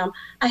WUTM,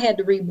 I had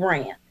to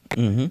rebrand.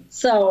 Mm-hmm.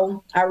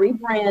 So I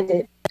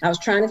rebranded. I was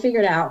trying to figure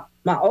it out.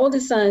 My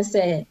oldest son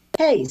said,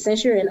 hey,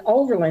 since you're in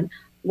Overland,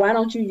 why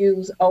don't you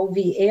use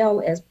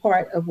OVL as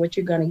part of what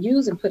you're going to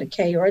use and put a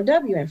K or a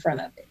W in front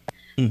of it?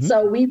 Mm-hmm.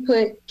 So we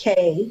put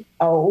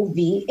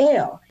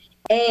KOVL.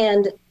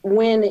 And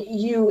when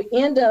you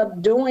end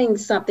up doing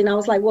something, I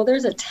was like, well,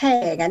 there's a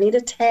tag. I need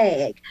a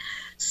tag.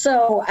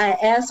 So I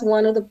asked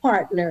one of the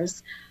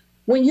partners,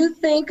 when you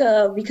think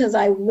of, because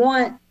I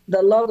want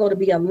the logo to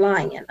be a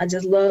lion. I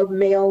just love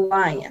male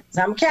lions.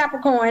 I'm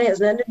Capricorn. It has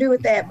nothing to do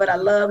with that, but I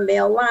love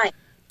male lions.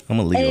 I'm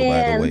a Leo,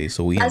 by the way,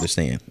 so we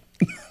understand.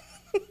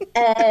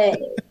 Hey.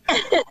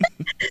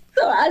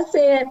 So I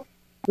said,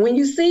 when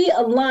you see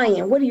a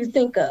lion, what do you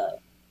think of?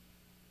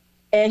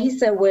 And he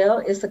said, well,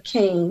 it's a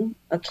king.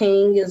 A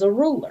king is a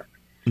ruler.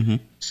 Mm-hmm.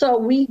 So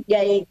we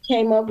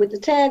came up with the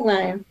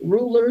tagline,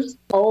 rulers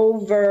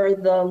over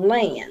the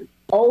land,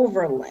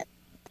 overland.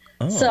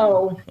 Oh,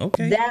 so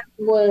okay.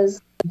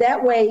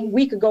 That way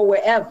we could go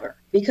wherever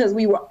because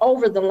we were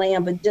over the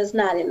land, but just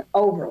not in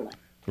overland.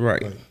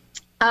 Right.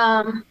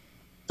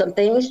 Some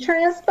things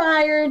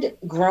transpired,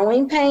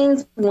 growing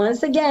pains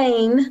once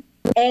again,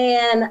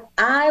 and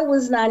I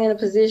was not in a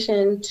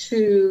position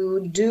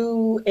to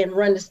do and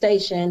run the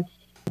station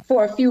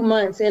for a few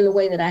months in the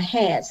way that I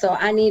had. So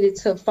I needed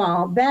to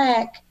fall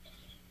back.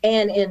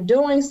 And in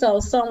doing so,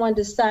 someone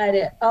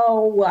decided,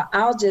 oh, well,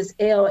 I'll just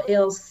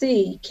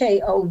LLC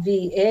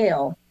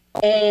KOVL.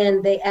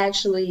 And they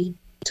actually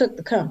took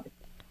the company.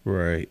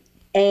 Right.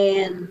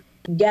 And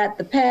got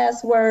the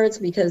passwords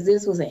because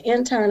this was an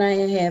intern I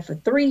had for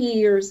 3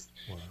 years.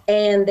 Wow.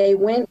 And they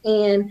went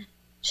in,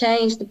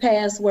 changed the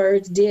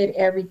passwords, did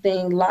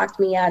everything,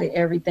 locked me out of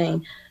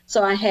everything.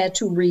 So I had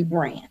to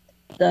rebrand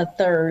the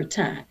third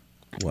time.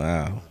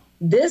 Wow.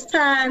 This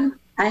time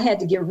I had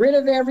to get rid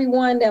of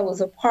everyone that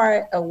was a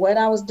part of what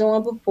I was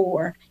doing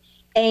before.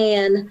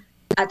 And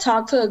I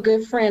talked to a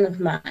good friend of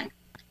mine,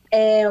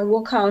 and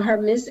we'll call her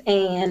Miss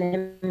Ann.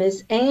 And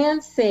Miss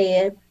Ann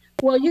said,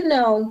 well,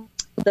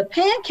 the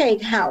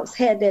Pancake House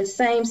had that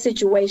same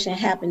situation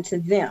happen to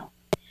them.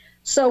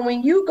 So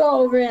when you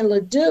go over in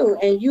Ladue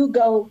and you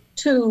go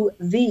to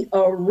the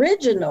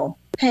original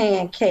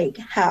Pancake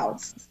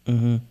House,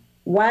 mm-hmm.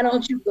 Why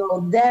don't you go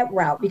that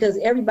route? Because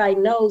everybody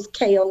knows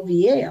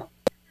KOVL.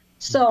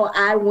 So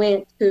I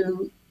went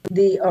to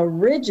the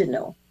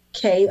original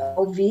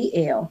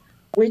KOVL,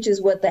 which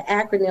is what the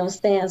acronym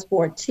stands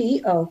for,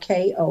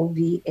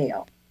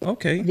 TOKOVL.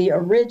 Okay. The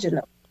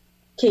original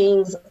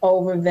Kings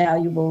Over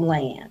Valuable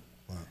Land.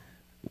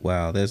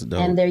 Wow, that's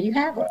dope. And there you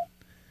have it.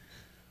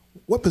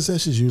 What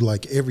possesses you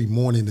like every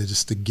morning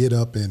to get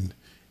up and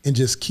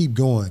just keep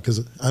going? Because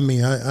I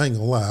ain't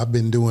gonna lie, I've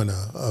been doing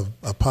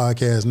a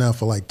podcast now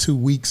for like 2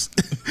 weeks.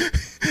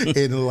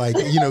 And like,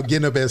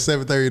 getting up at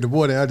 7:30 in the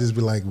morning, I just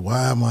be like,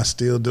 why am I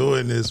still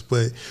doing this?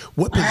 But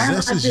what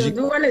possesses you?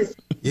 Doing this?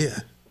 Yeah.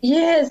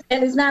 Yes,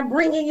 and it's not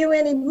bringing you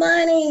any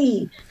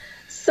money.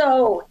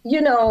 So,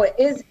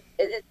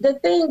 the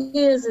thing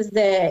is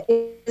that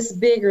it's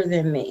bigger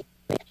than me.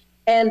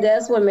 And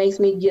that's what makes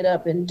me get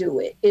up and do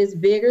it. It's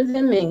bigger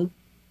than me.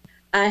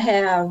 I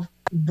have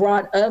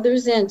brought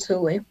others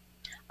into it.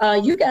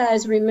 You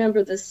guys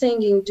remember the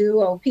singing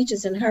duo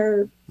Peaches and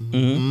Herb?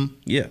 Mm-hmm.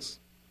 Yes.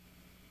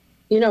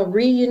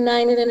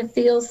 Reunited and it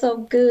feels so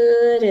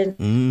good.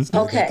 And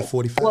okay,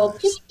 well,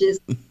 Peaches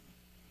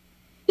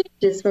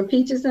from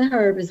Peaches and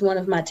Herb is one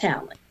of my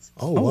talents.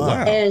 Oh,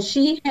 wow. And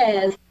she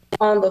has,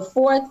 on the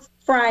fourth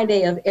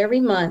Friday of every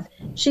month,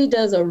 she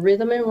does a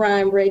rhythm and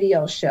rhyme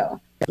radio show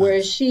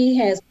where she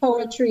has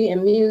poetry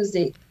and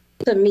music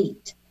to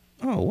meet.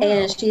 Oh, wow.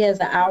 And she has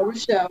an hour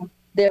show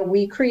that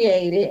we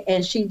created,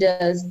 and she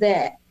does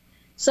that.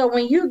 So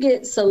when you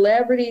get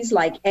celebrities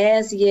like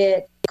As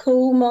Yet,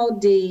 Kool Mo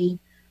D,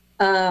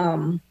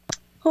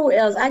 who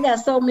else? I got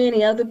so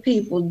many other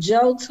people,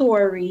 Joe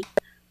Torre,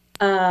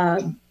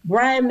 Brian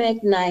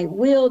McKnight,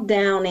 Will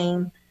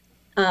Downing,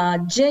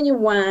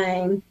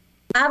 Genuine.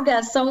 I've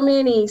got so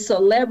many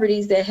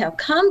celebrities that have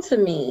come to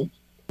me.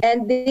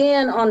 And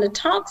then on the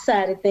talk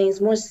side of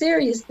things, more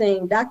serious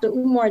thing, Dr.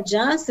 Umar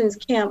Johnson's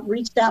camp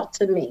reached out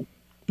to me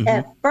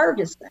at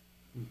Ferguson,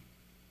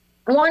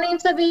 wanting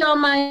to be on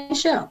my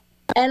show.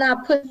 and I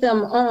put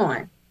them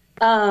on.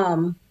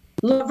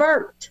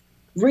 Levert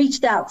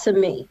reached out to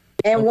me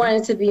and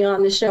wanted to be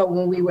on the show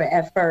when we were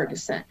at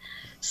Ferguson.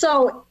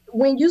 So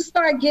when you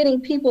start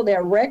getting people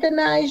that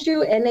recognize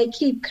you and they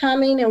keep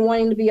coming and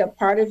wanting to be a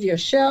part of your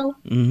show,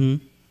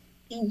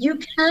 you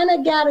kind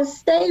of got to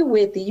stay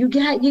with it. You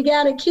got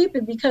to keep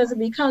it, because it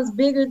becomes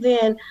bigger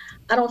than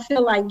I don't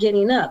feel like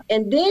getting up.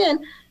 And then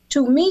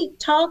to meet,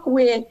 talk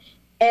with,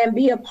 and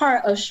be a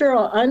part of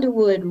Cheryl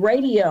Underwood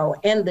Radio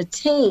and the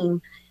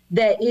team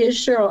that is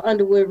Cheryl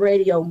Underwood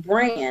Radio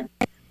brand,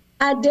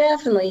 I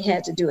definitely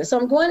had to do it. So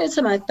I'm going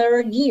into my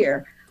third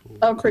year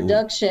of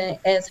production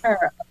as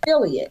her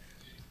affiliate.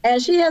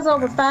 And she has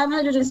over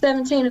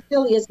 517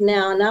 affiliates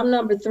now, and I'm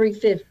number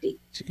 350.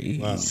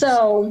 Wow.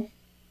 So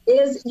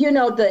is, you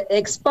know, the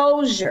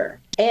exposure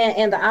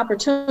and the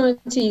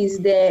opportunities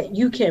that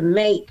you can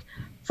make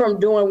from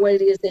doing what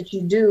it is that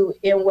you do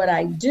and what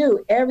I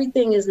do.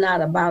 Everything is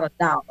not about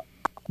 $1.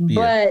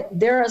 But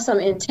there are some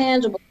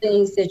intangible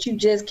things that you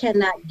just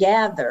cannot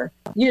gather,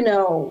 you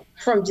know,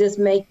 from just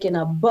making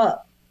a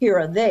buck here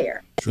or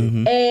there.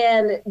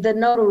 And the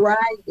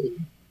notoriety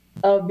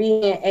of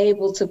being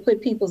able to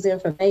put people's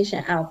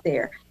information out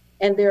there.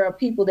 And there are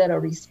people that are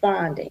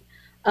responding.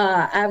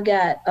 I've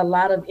got a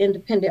lot of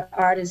independent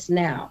artists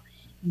now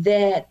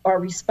that are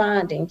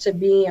responding to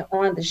being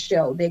on the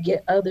show. They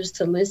get others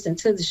to listen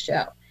to the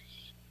show.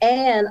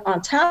 And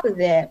on top of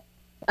that,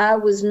 I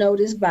was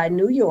noticed by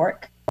New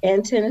York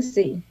and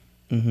Tennessee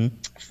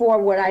for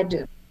what I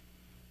do.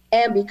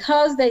 And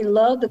because they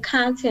love the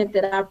content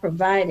that I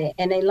provided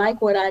and they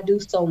like what I do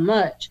so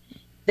much,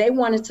 they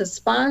wanted to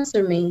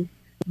sponsor me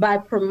by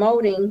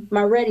promoting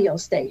my radio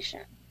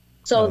station.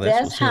 So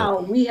that's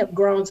how we have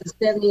grown to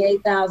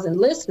 78,000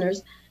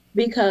 listeners,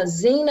 because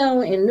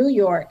Zeno in New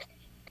York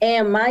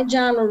and My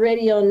Genre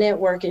Radio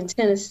Network in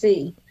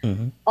Tennessee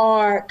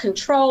are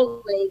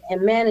controlling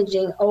and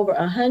managing over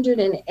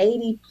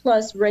 180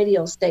 plus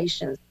radio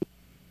stations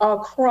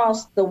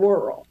across the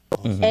world.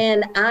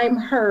 And I'm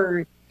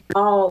heard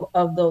all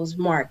of those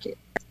markets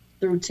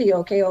through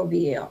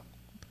TOKOBL.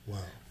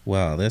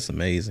 Wow, that's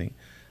amazing.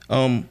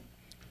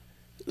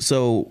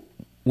 So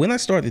when I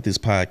started this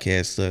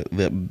podcast,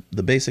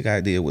 the basic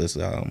idea was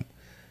I'm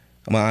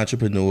an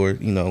entrepreneur.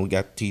 You know, we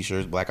got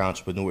T-shirts, Black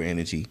Entrepreneur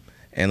Energy,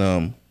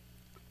 and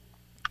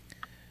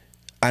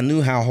I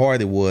knew how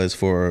hard it was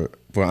for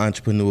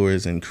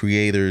entrepreneurs and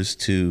creators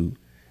to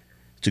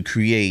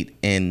create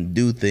and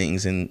do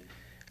things. And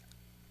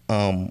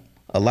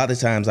a lot of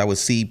times I would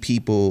see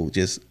people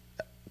just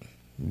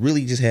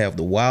really just have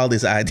the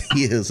wildest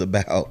ideas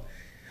about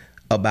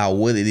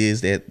what it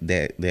is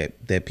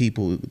that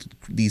people,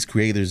 these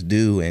creators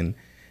do, and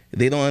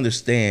they don't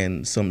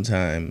understand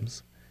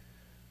sometimes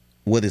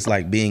what it's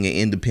like being an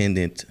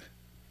independent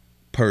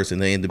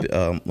person, an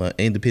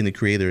independent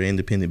creator,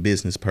 independent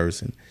business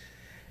person.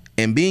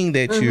 And being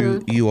that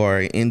you are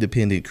an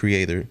independent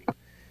creator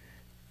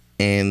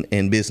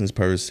and business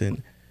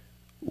person,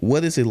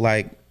 what is it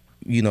like,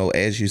 you know,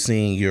 as you're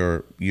seeing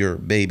your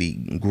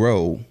baby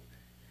grow,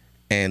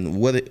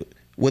 and what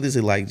is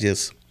it like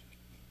just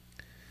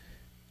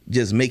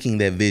making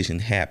that vision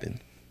happen?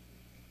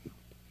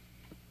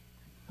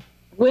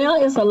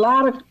 Well,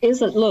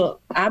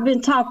 look, I've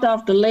been talked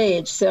off the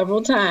ledge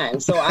several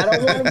times, so I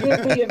don't want to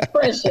give the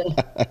impression,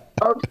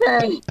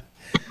 okay,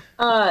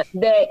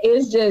 that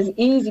it's just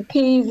easy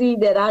peasy,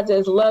 that I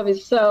just love it.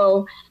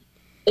 So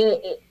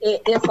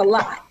it's a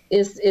lot.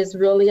 It's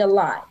really a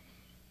lot.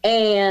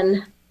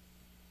 And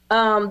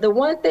the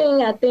one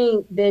thing I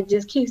think that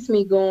just keeps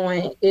me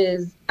going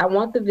is I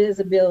want the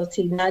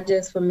visibility, not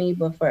just for me,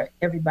 but for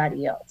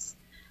everybody else.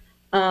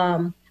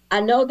 I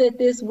know that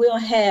this will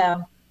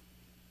have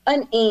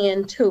an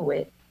end to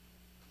it.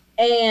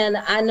 And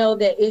I know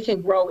that it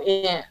can grow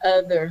in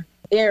other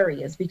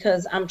areas,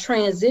 because I'm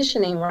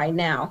transitioning right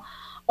now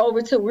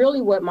over to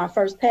really what my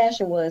first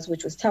passion was,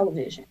 which was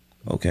television.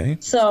 Okay.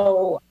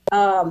 So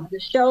the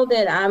show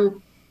that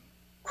I'm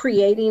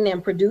creating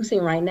and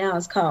producing right now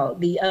is called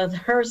The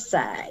Other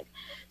Side.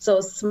 So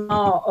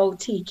small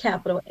OT,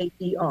 capital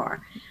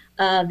AER.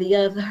 The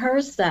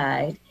Other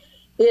Side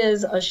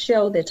is a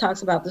show that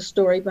talks about the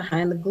story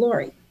behind the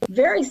glory.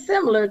 Very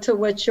similar to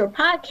what your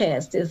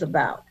podcast is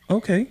about.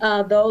 Okay.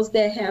 Those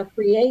that have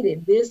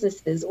created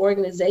businesses,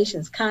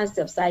 organizations,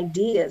 concepts,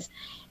 ideas,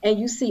 and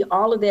you see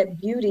all of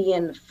that beauty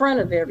in the front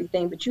of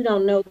everything, but you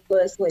don't know the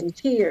blood, sweat, and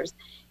tears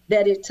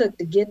that it took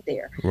to get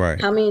there.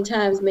 Right. How many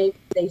times maybe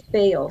they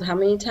failed? How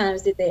many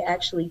times did they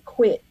actually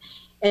quit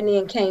and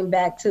then came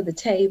back to the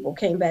table,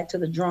 came back to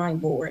the drawing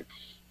board?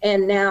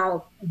 And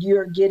now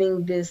you're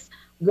getting this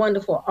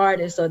wonderful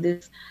artist or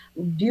this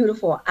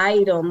beautiful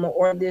item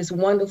or this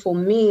wonderful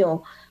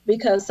meal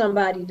because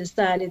somebody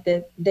decided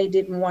that they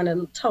didn't want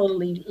to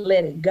totally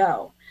let it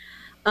go.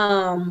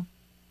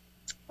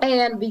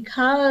 And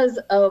because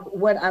of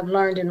what I've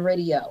learned in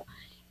radio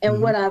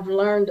and what I've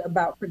learned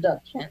about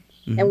production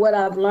and what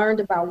I've learned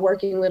about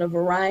working with a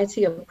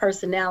variety of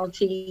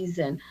personalities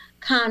and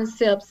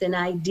concepts and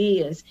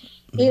ideas,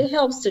 it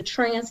helps to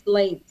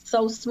translate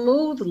so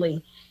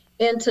smoothly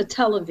into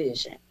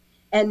television.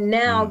 and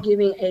now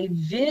giving a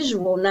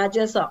visual, not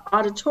just an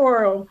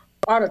auditorially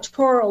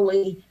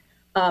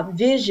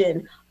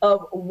vision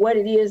of what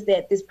it is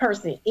that this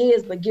person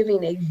is, but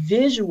giving a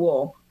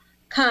visual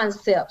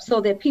concept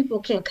so that people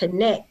can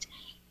connect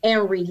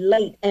and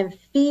relate and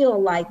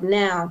feel like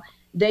now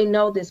they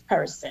know this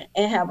person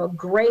and have a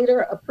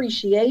greater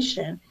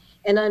appreciation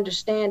and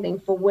understanding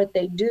for what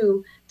they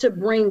do to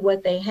bring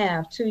what they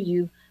have to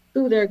you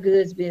through their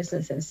goods,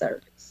 business, and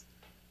service.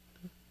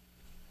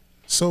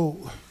 So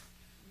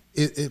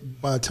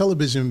by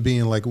television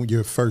being like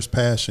your first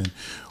passion,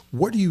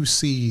 what do you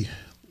see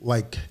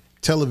like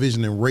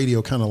television and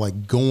radio kind of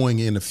like going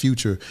in the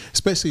future,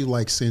 especially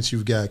like since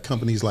you've got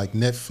companies like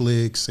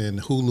Netflix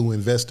and Hulu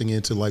investing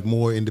into like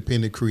more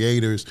independent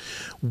creators?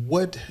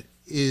 What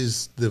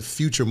is the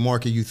future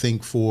market you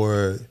think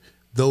for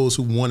those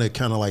who want to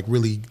kind of like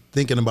really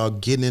thinking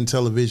about getting in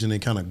television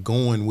and kind of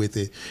going with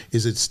it?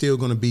 Is it still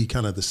going to be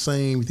kind of the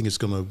same? You think it's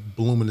going to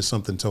bloom into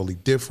something totally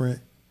different?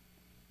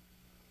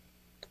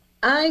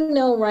 I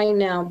know right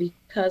now,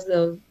 because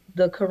of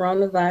the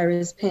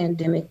coronavirus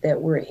pandemic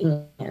that we're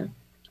in,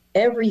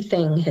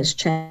 everything has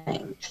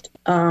changed.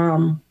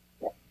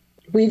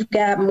 We've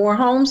got more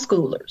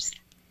homeschoolers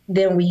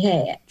than we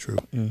had. True.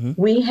 Mm-hmm.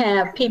 We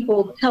have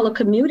people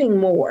telecommuting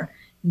more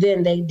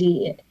than they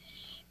did.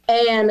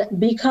 And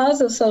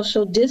because of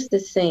social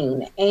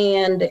distancing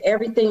and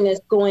everything that's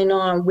going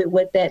on with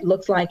what that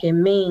looks like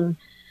and mean,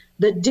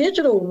 the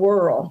digital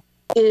world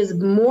is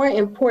more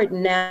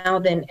important now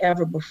than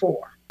ever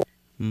before.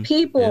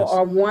 People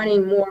are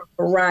wanting more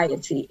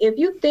variety. If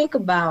you think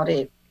about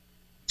it,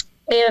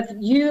 if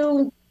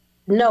you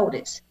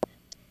notice,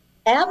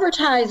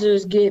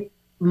 advertisers get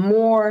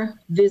more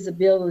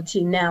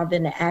visibility now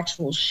than the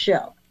actual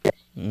show.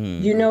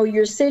 You know,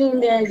 you're sitting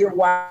there, you're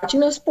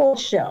watching a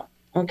sports show,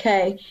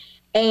 okay?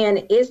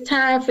 And it's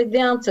time for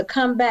them to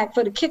come back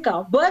for the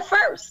kickoff. But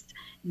first,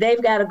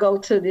 they've got to go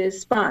to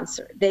this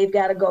sponsor. They've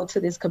got to go to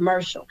this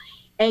commercial.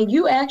 And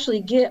you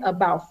actually get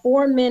about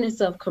 4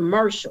 minutes of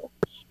commercial.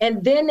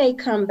 And then they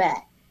come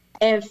back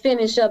and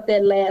finish up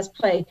that last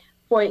play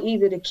for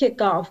either the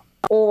kickoff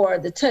or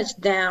the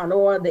touchdown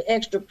or the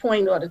extra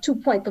point or the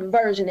 2-point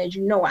conversion. As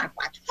you know, I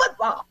watch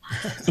football.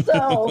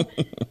 So,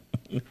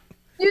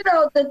 you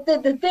know,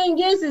 the thing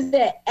is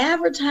that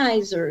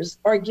advertisers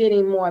are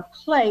getting more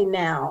play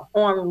now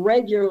on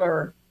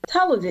regular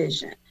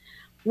television.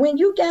 When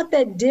you got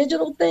that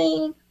digital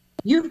thing,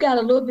 you've got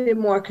a little bit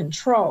more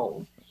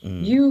control.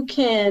 You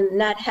can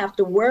not have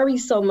to worry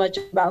so much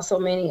about so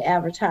many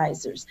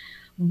advertisers,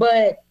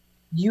 but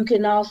you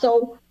can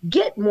also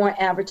get more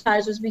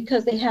advertisers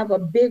because they have a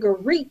bigger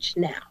reach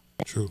now.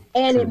 True.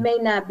 And it may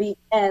not be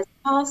as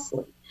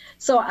costly.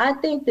 So I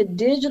think the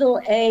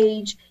digital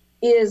age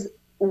is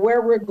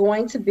where we're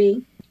going to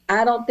be.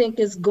 I don't think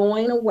it's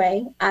going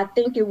away. I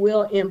think it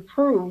will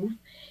improve.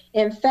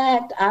 In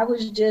fact, I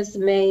was just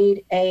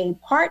made a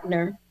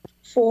partner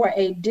for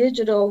a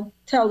digital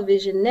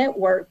television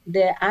network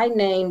that I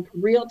named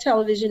Real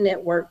Television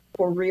Network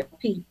for Real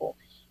People.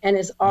 And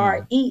it's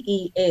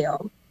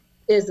REEL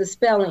is the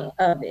spelling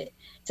of it,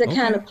 to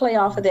kind of play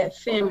off of that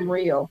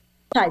FemReal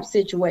type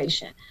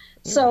situation.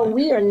 So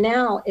we are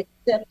now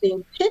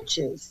accepting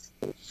pitches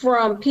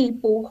from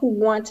people who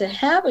want to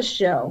have a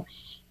show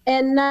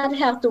and not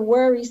have to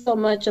worry so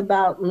much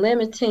about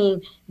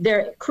limiting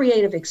their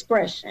creative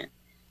expression,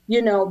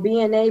 you know,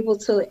 being able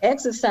to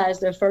exercise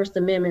their First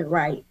Amendment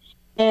right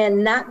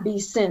and not be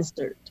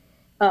censored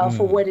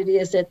for what it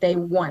is that they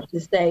want to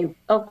say,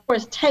 of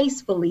course,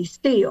 tastefully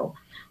still,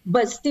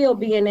 but still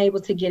being able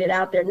to get it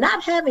out there,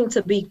 not having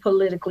to be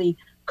politically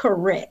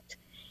correct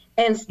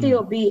and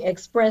still be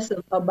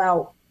expressive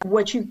about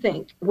what you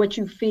think, what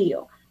you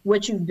feel,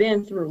 what you've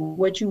been through,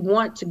 what you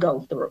want to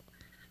go through.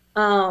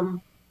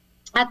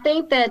 I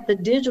think that the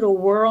digital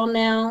world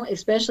now,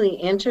 especially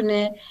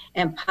internet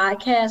and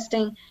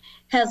podcasting,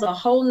 has a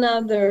whole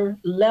nother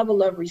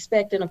level of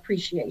respect and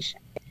appreciation.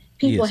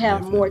 People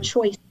have more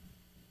choice.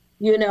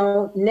 You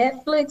know,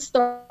 Netflix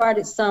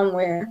started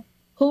somewhere,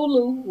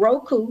 Hulu,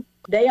 Roku,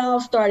 they all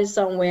started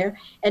somewhere.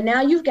 And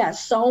now you've got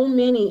so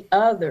many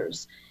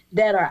others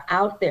that are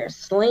out there,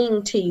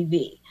 Sling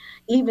TV.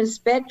 Even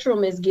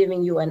Spectrum is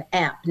giving you an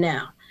app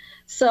now.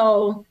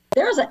 So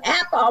there's an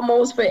app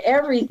almost for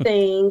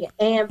everything,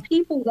 and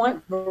people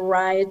want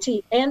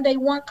variety and they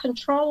want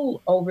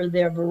control over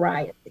their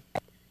variety.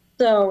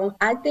 So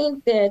I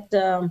think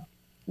that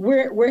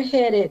we're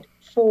headed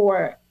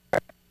for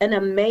an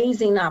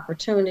amazing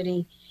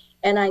opportunity.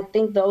 And I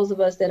think those of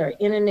us that are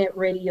internet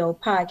radio,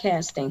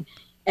 podcasting,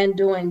 and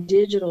doing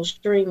digital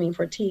streaming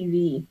for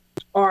TV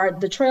are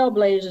the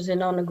trailblazers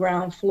and on the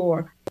ground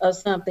floor of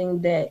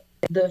something that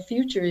the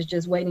future is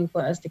just waiting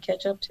for us to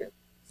catch up to.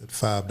 At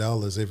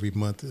 $5 every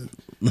month,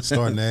 it's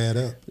starting to add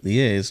up.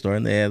 Yeah, it's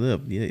starting to add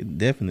up. Yeah, it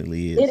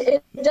definitely is.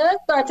 It does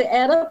start to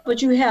add up,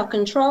 but you have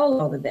control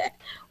over that.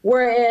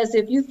 Whereas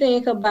if you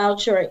think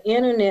about your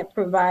internet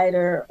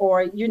provider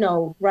or, you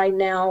know, right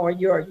now, or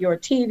your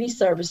TV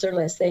servicer,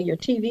 let's say your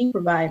TV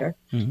provider,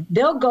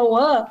 they'll go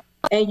up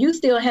and you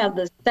still have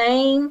the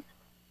same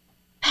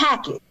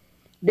packet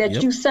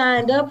that you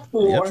signed up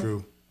for,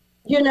 True.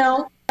 you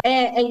know,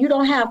 and you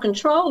don't have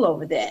control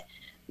over that.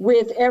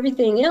 With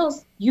everything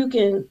else, you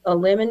can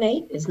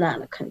eliminate. It's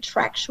not a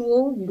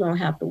contractual. You don't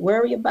have to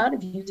worry about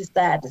it. If you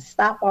decide to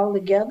stop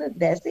altogether,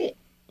 that's it.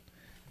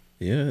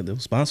 Yeah,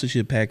 those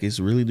sponsorship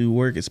packages really do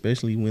work,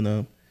 especially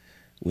when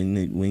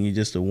you're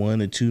just a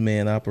 1 or 2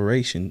 man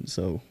operation.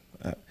 So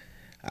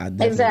I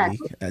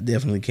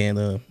definitely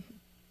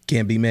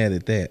can't be mad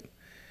at that.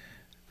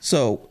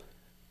 So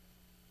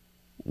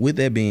with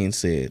that being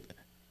said,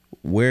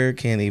 where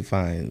can they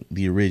find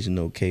the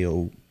original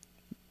KOVL,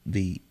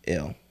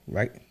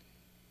 right?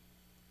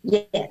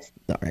 Yes.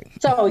 All right.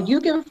 So you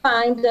can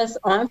find us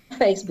on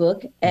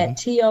Facebook at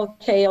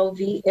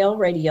TOKOVL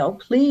Radio.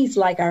 Please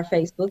like our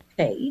Facebook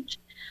page.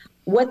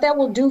 What that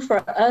will do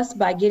for us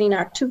by getting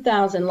our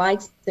 2,000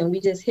 likes, and we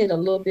just hit a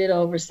little bit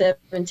over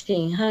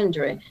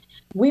 1,700,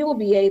 we will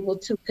be able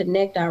to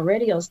connect our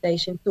radio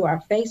station to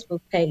our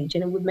Facebook page,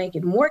 and it would make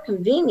it more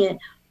convenient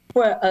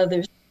for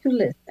others to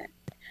listen.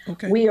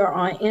 Okay. We are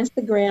on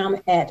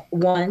Instagram at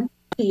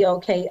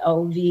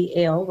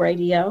TOKOVL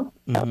Radio,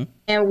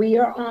 and we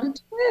are on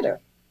Twitter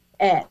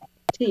at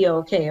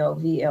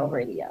TOKOVL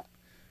Radio.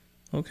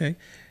 Okay.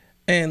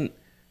 And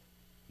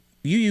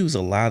you use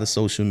a lot of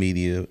social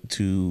media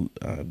to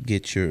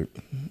get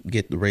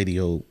the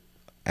radio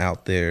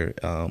out there.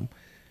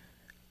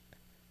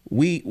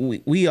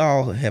 We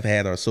all have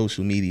had our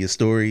social media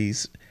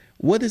stories.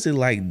 What is it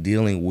like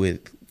dealing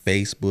with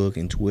Facebook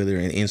and Twitter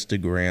and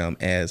Instagram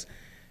as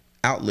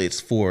outlets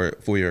for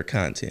your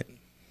content?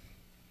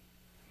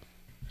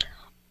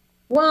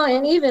 Well,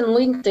 and even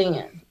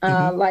LinkedIn,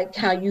 like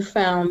how you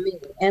found me.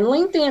 And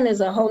LinkedIn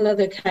is a whole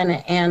nother kind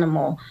of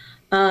animal.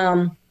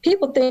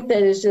 People think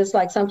that it's just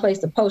like someplace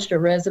to post your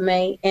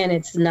resume, and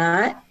it's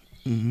not.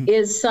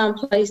 It's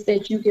someplace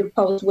that you can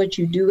post what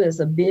you do as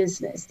a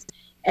business,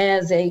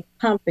 as a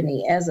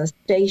company, as a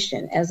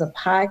station, as a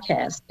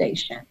podcast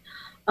station.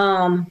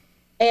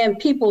 And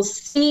people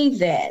see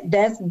that.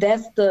 That's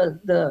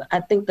the I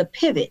think the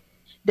pivot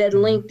that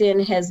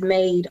LinkedIn has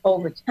made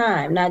over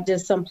time, not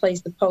just some place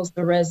to post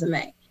a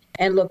resume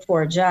and look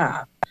for a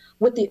job.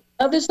 With the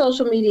other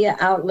social media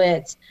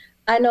outlets,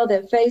 I know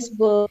that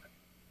Facebook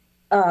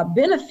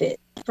benefit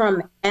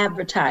from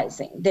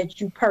advertising that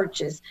you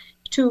purchase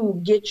to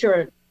get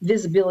your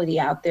visibility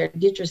out there,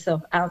 get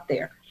yourself out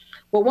there.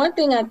 But one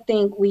thing I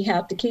think we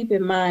have to keep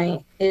in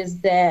mind is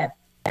that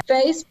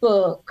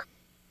Facebook,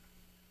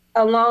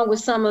 along with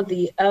some of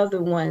the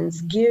other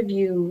ones, give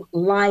you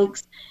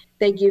likes,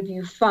 they give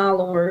you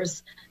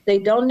followers. They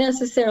don't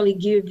necessarily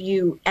give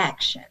you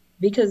action,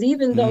 because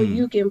even though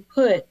you can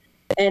put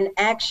an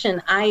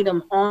action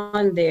item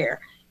on there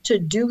to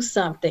do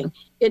something,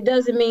 it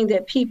doesn't mean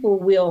that people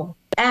will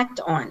act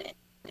on it.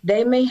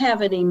 They may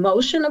have an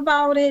emotion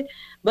about it,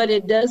 but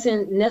it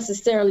doesn't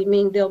necessarily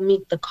mean they'll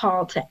meet the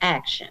call to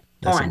action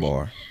on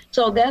it.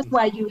 So that's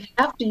why you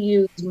have to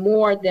use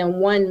more than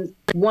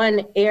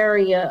one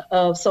area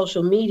of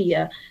social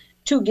media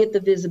to get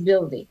the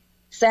visibility.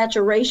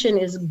 Saturation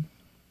is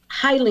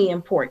highly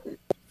important.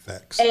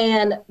 Facts.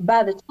 And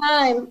by the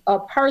time a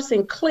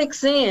person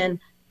clicks in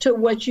to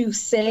what you've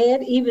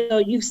said, even though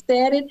you've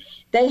said it,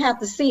 they have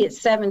to see it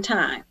 7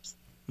 times.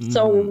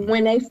 So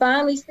when they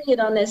finally see it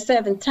on that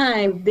 7th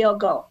time, they'll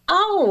go,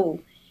 oh,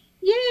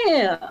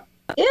 yeah,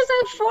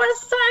 isn't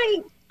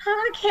Foresight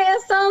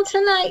podcast on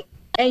tonight?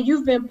 And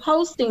you've been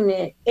posting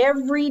it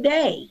every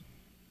day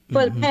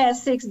for the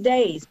past 6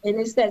 days. And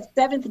it's that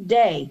 7th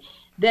day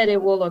that it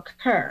will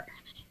occur.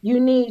 You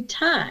need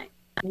time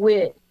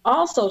with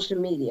all social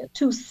media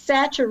to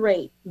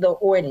saturate the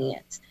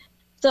audience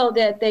so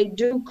that they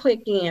do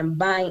click in,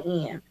 buy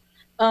in.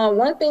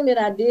 One thing that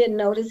I did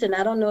notice, and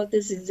I don't know if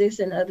this exists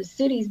in other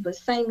cities, but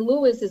St.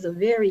 Louis is a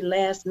very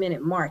last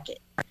minute market.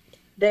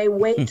 They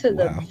wait to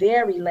the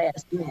very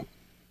last minute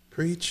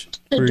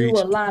to do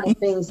a lot of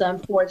things,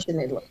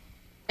 unfortunately.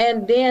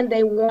 And then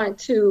they want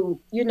to,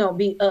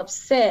 be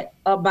upset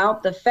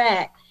about the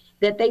fact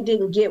that they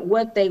didn't get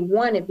what they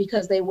wanted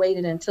because they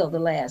waited until the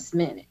last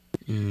minute.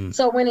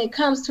 So when it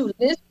comes to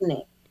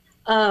listening,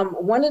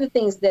 one of the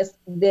things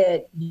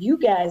that you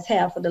guys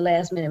have for the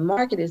last minute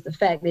market is the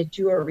fact that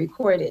you are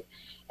recorded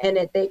and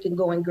that they can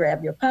go and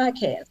grab your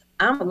podcast.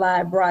 I'm a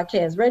live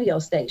broadcast radio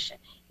station.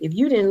 If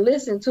you didn't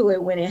listen to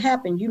it when it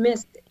happened, you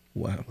missed it.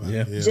 Wow.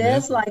 Yeah.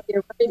 Just like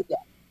your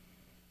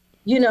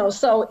radio.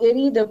 So it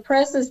either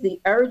presses the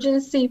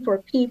urgency for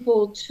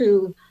people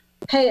to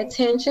pay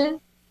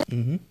attention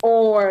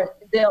or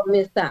they'll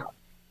miss out.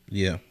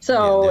 Yeah.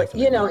 So,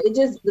 it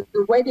just,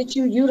 the way that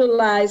you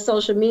utilize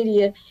social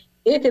media,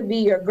 it could be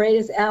your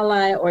greatest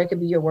ally or it could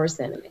be your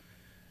worst enemy.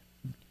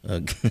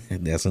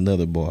 That's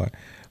another bar.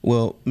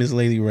 Well, Miss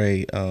Lady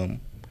Rae,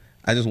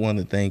 I just want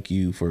to thank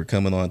you for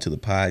coming on to the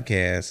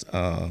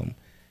podcast.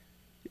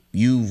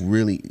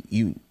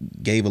 You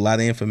gave a lot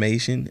of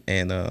information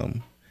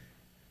and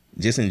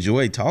just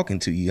enjoyed talking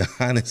to you,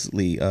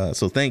 honestly.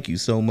 So thank you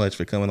so much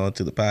for coming on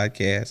to the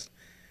podcast.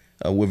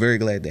 We're very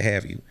glad to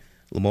have you.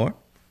 Lamar?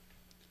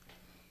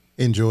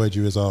 Enjoyed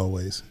you as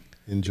always.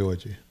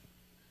 Enjoyed you.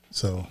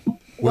 So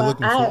We're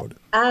looking forward.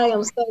 I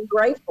am so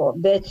grateful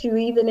that you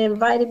even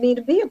invited me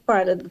to be a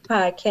part of the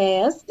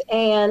podcast.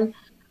 And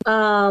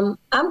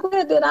I'm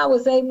glad that I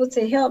was able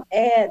to help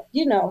add,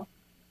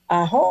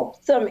 I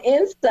hope some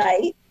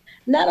insight,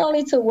 not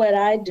only to what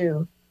I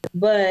do,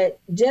 but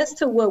just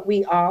to what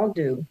we all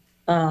do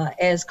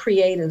as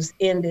creatives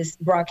in this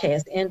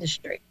broadcast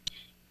industry.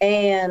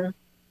 And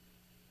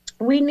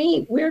we're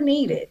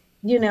needed,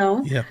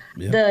 Yeah.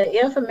 The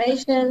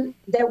information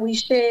that we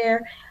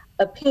share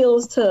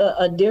appeals to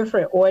a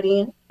different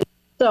audience.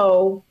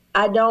 So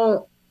I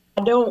don't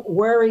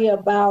worry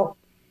about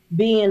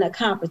being a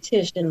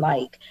competition.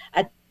 Like,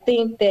 I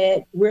think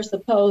that we're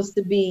supposed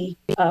to be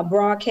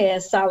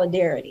broadcast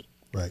solidarity,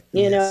 right?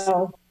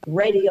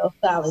 Radio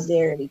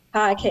solidarity,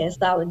 podcast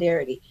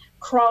solidarity,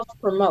 cross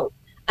promote.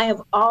 I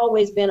have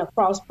always been a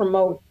cross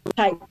promote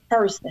type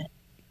person,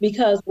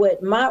 because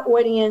what my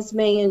audience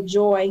may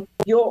enjoy,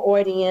 your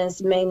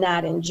audience may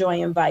not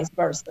enjoy, and vice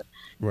versa.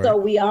 Right. So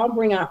we all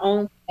bring our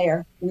own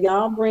flair, we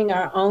all bring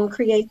our own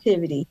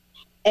creativity,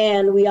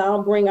 and we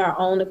all bring our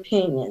own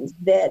opinions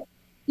that,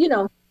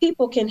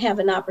 people can have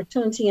an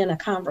opportunity and a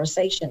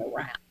conversation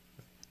around.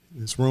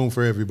 There's room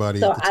for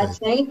everybody. So I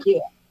thank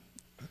you.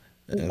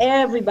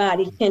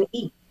 Everybody can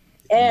eat.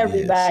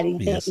 Everybody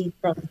can eat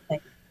from the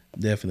table.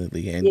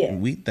 Definitely. And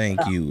we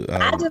thank you.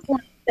 I just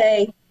want to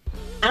say,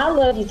 I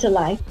love you to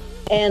life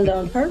and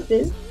on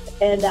purpose,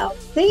 and I'll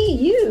see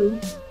you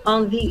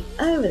on the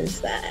other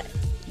side.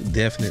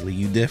 Definitely.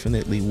 You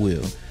definitely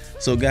will.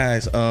 So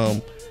guys,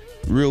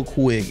 real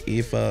quick,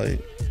 if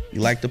you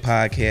like the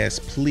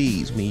podcast,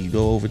 please, when you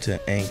go over to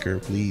Anchor,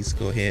 please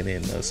go ahead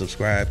and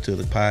subscribe to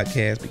the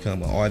podcast,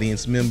 become an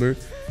audience member.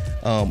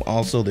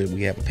 Also, that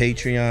we have a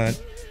Patreon,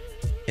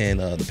 and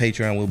the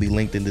Patreon will be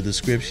linked in the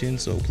description.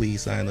 So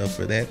please sign up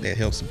for that. That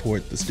helps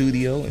support the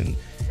studio and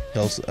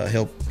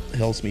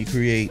helps me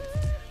create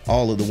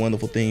all of the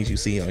wonderful things you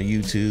see on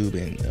YouTube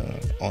and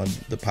on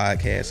the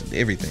podcast and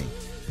everything.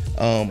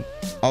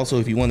 Also,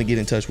 if you want to get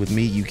in touch with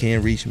me, you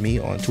can reach me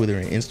on Twitter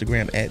and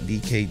Instagram at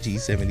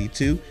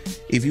DKG72.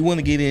 If you want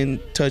to get in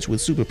touch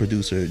with super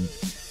producer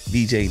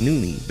DJ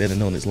Nooney, better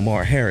known as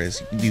Lamar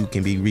Harris, you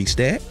can be reached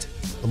at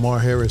Lamar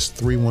Harris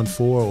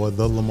 314 or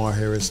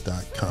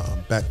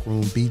thelamarharris.com.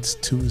 Backroom Beats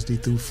Tuesday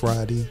through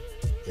Friday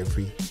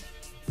every week.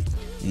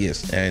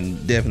 Yes,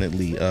 and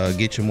definitely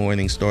get your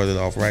morning started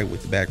off right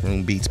with the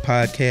Backroom Beats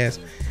podcast.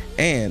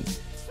 And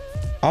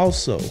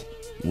also,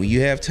 when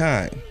you have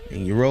time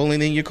and you're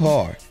rolling in your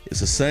car,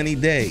 it's a sunny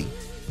day,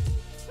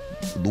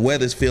 the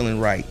weather's feeling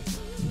right,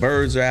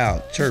 birds are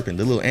out chirping,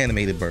 the little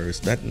animated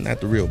birds, not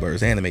the real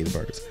birds, animated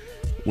birds.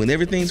 When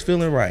everything's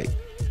feeling right,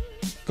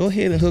 go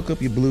ahead and hook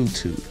up your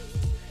Bluetooth.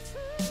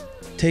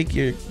 Take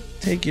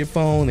your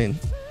phone and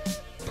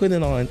put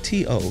it on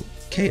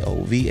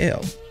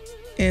TOKOVL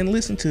and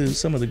listen to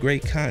some of the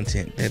great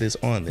content that is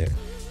on there,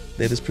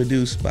 that is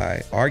produced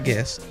by our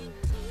guest,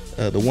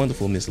 the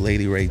wonderful Miss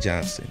Lady RAE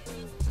Johnson.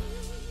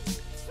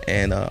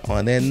 And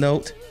on that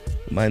note,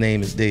 my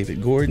name is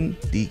David Gordon,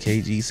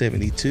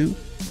 DKG72.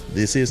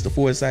 This is the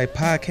Foresight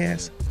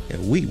Podcast,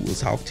 and we will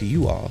talk to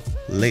you all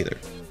later.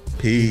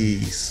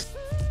 Peace.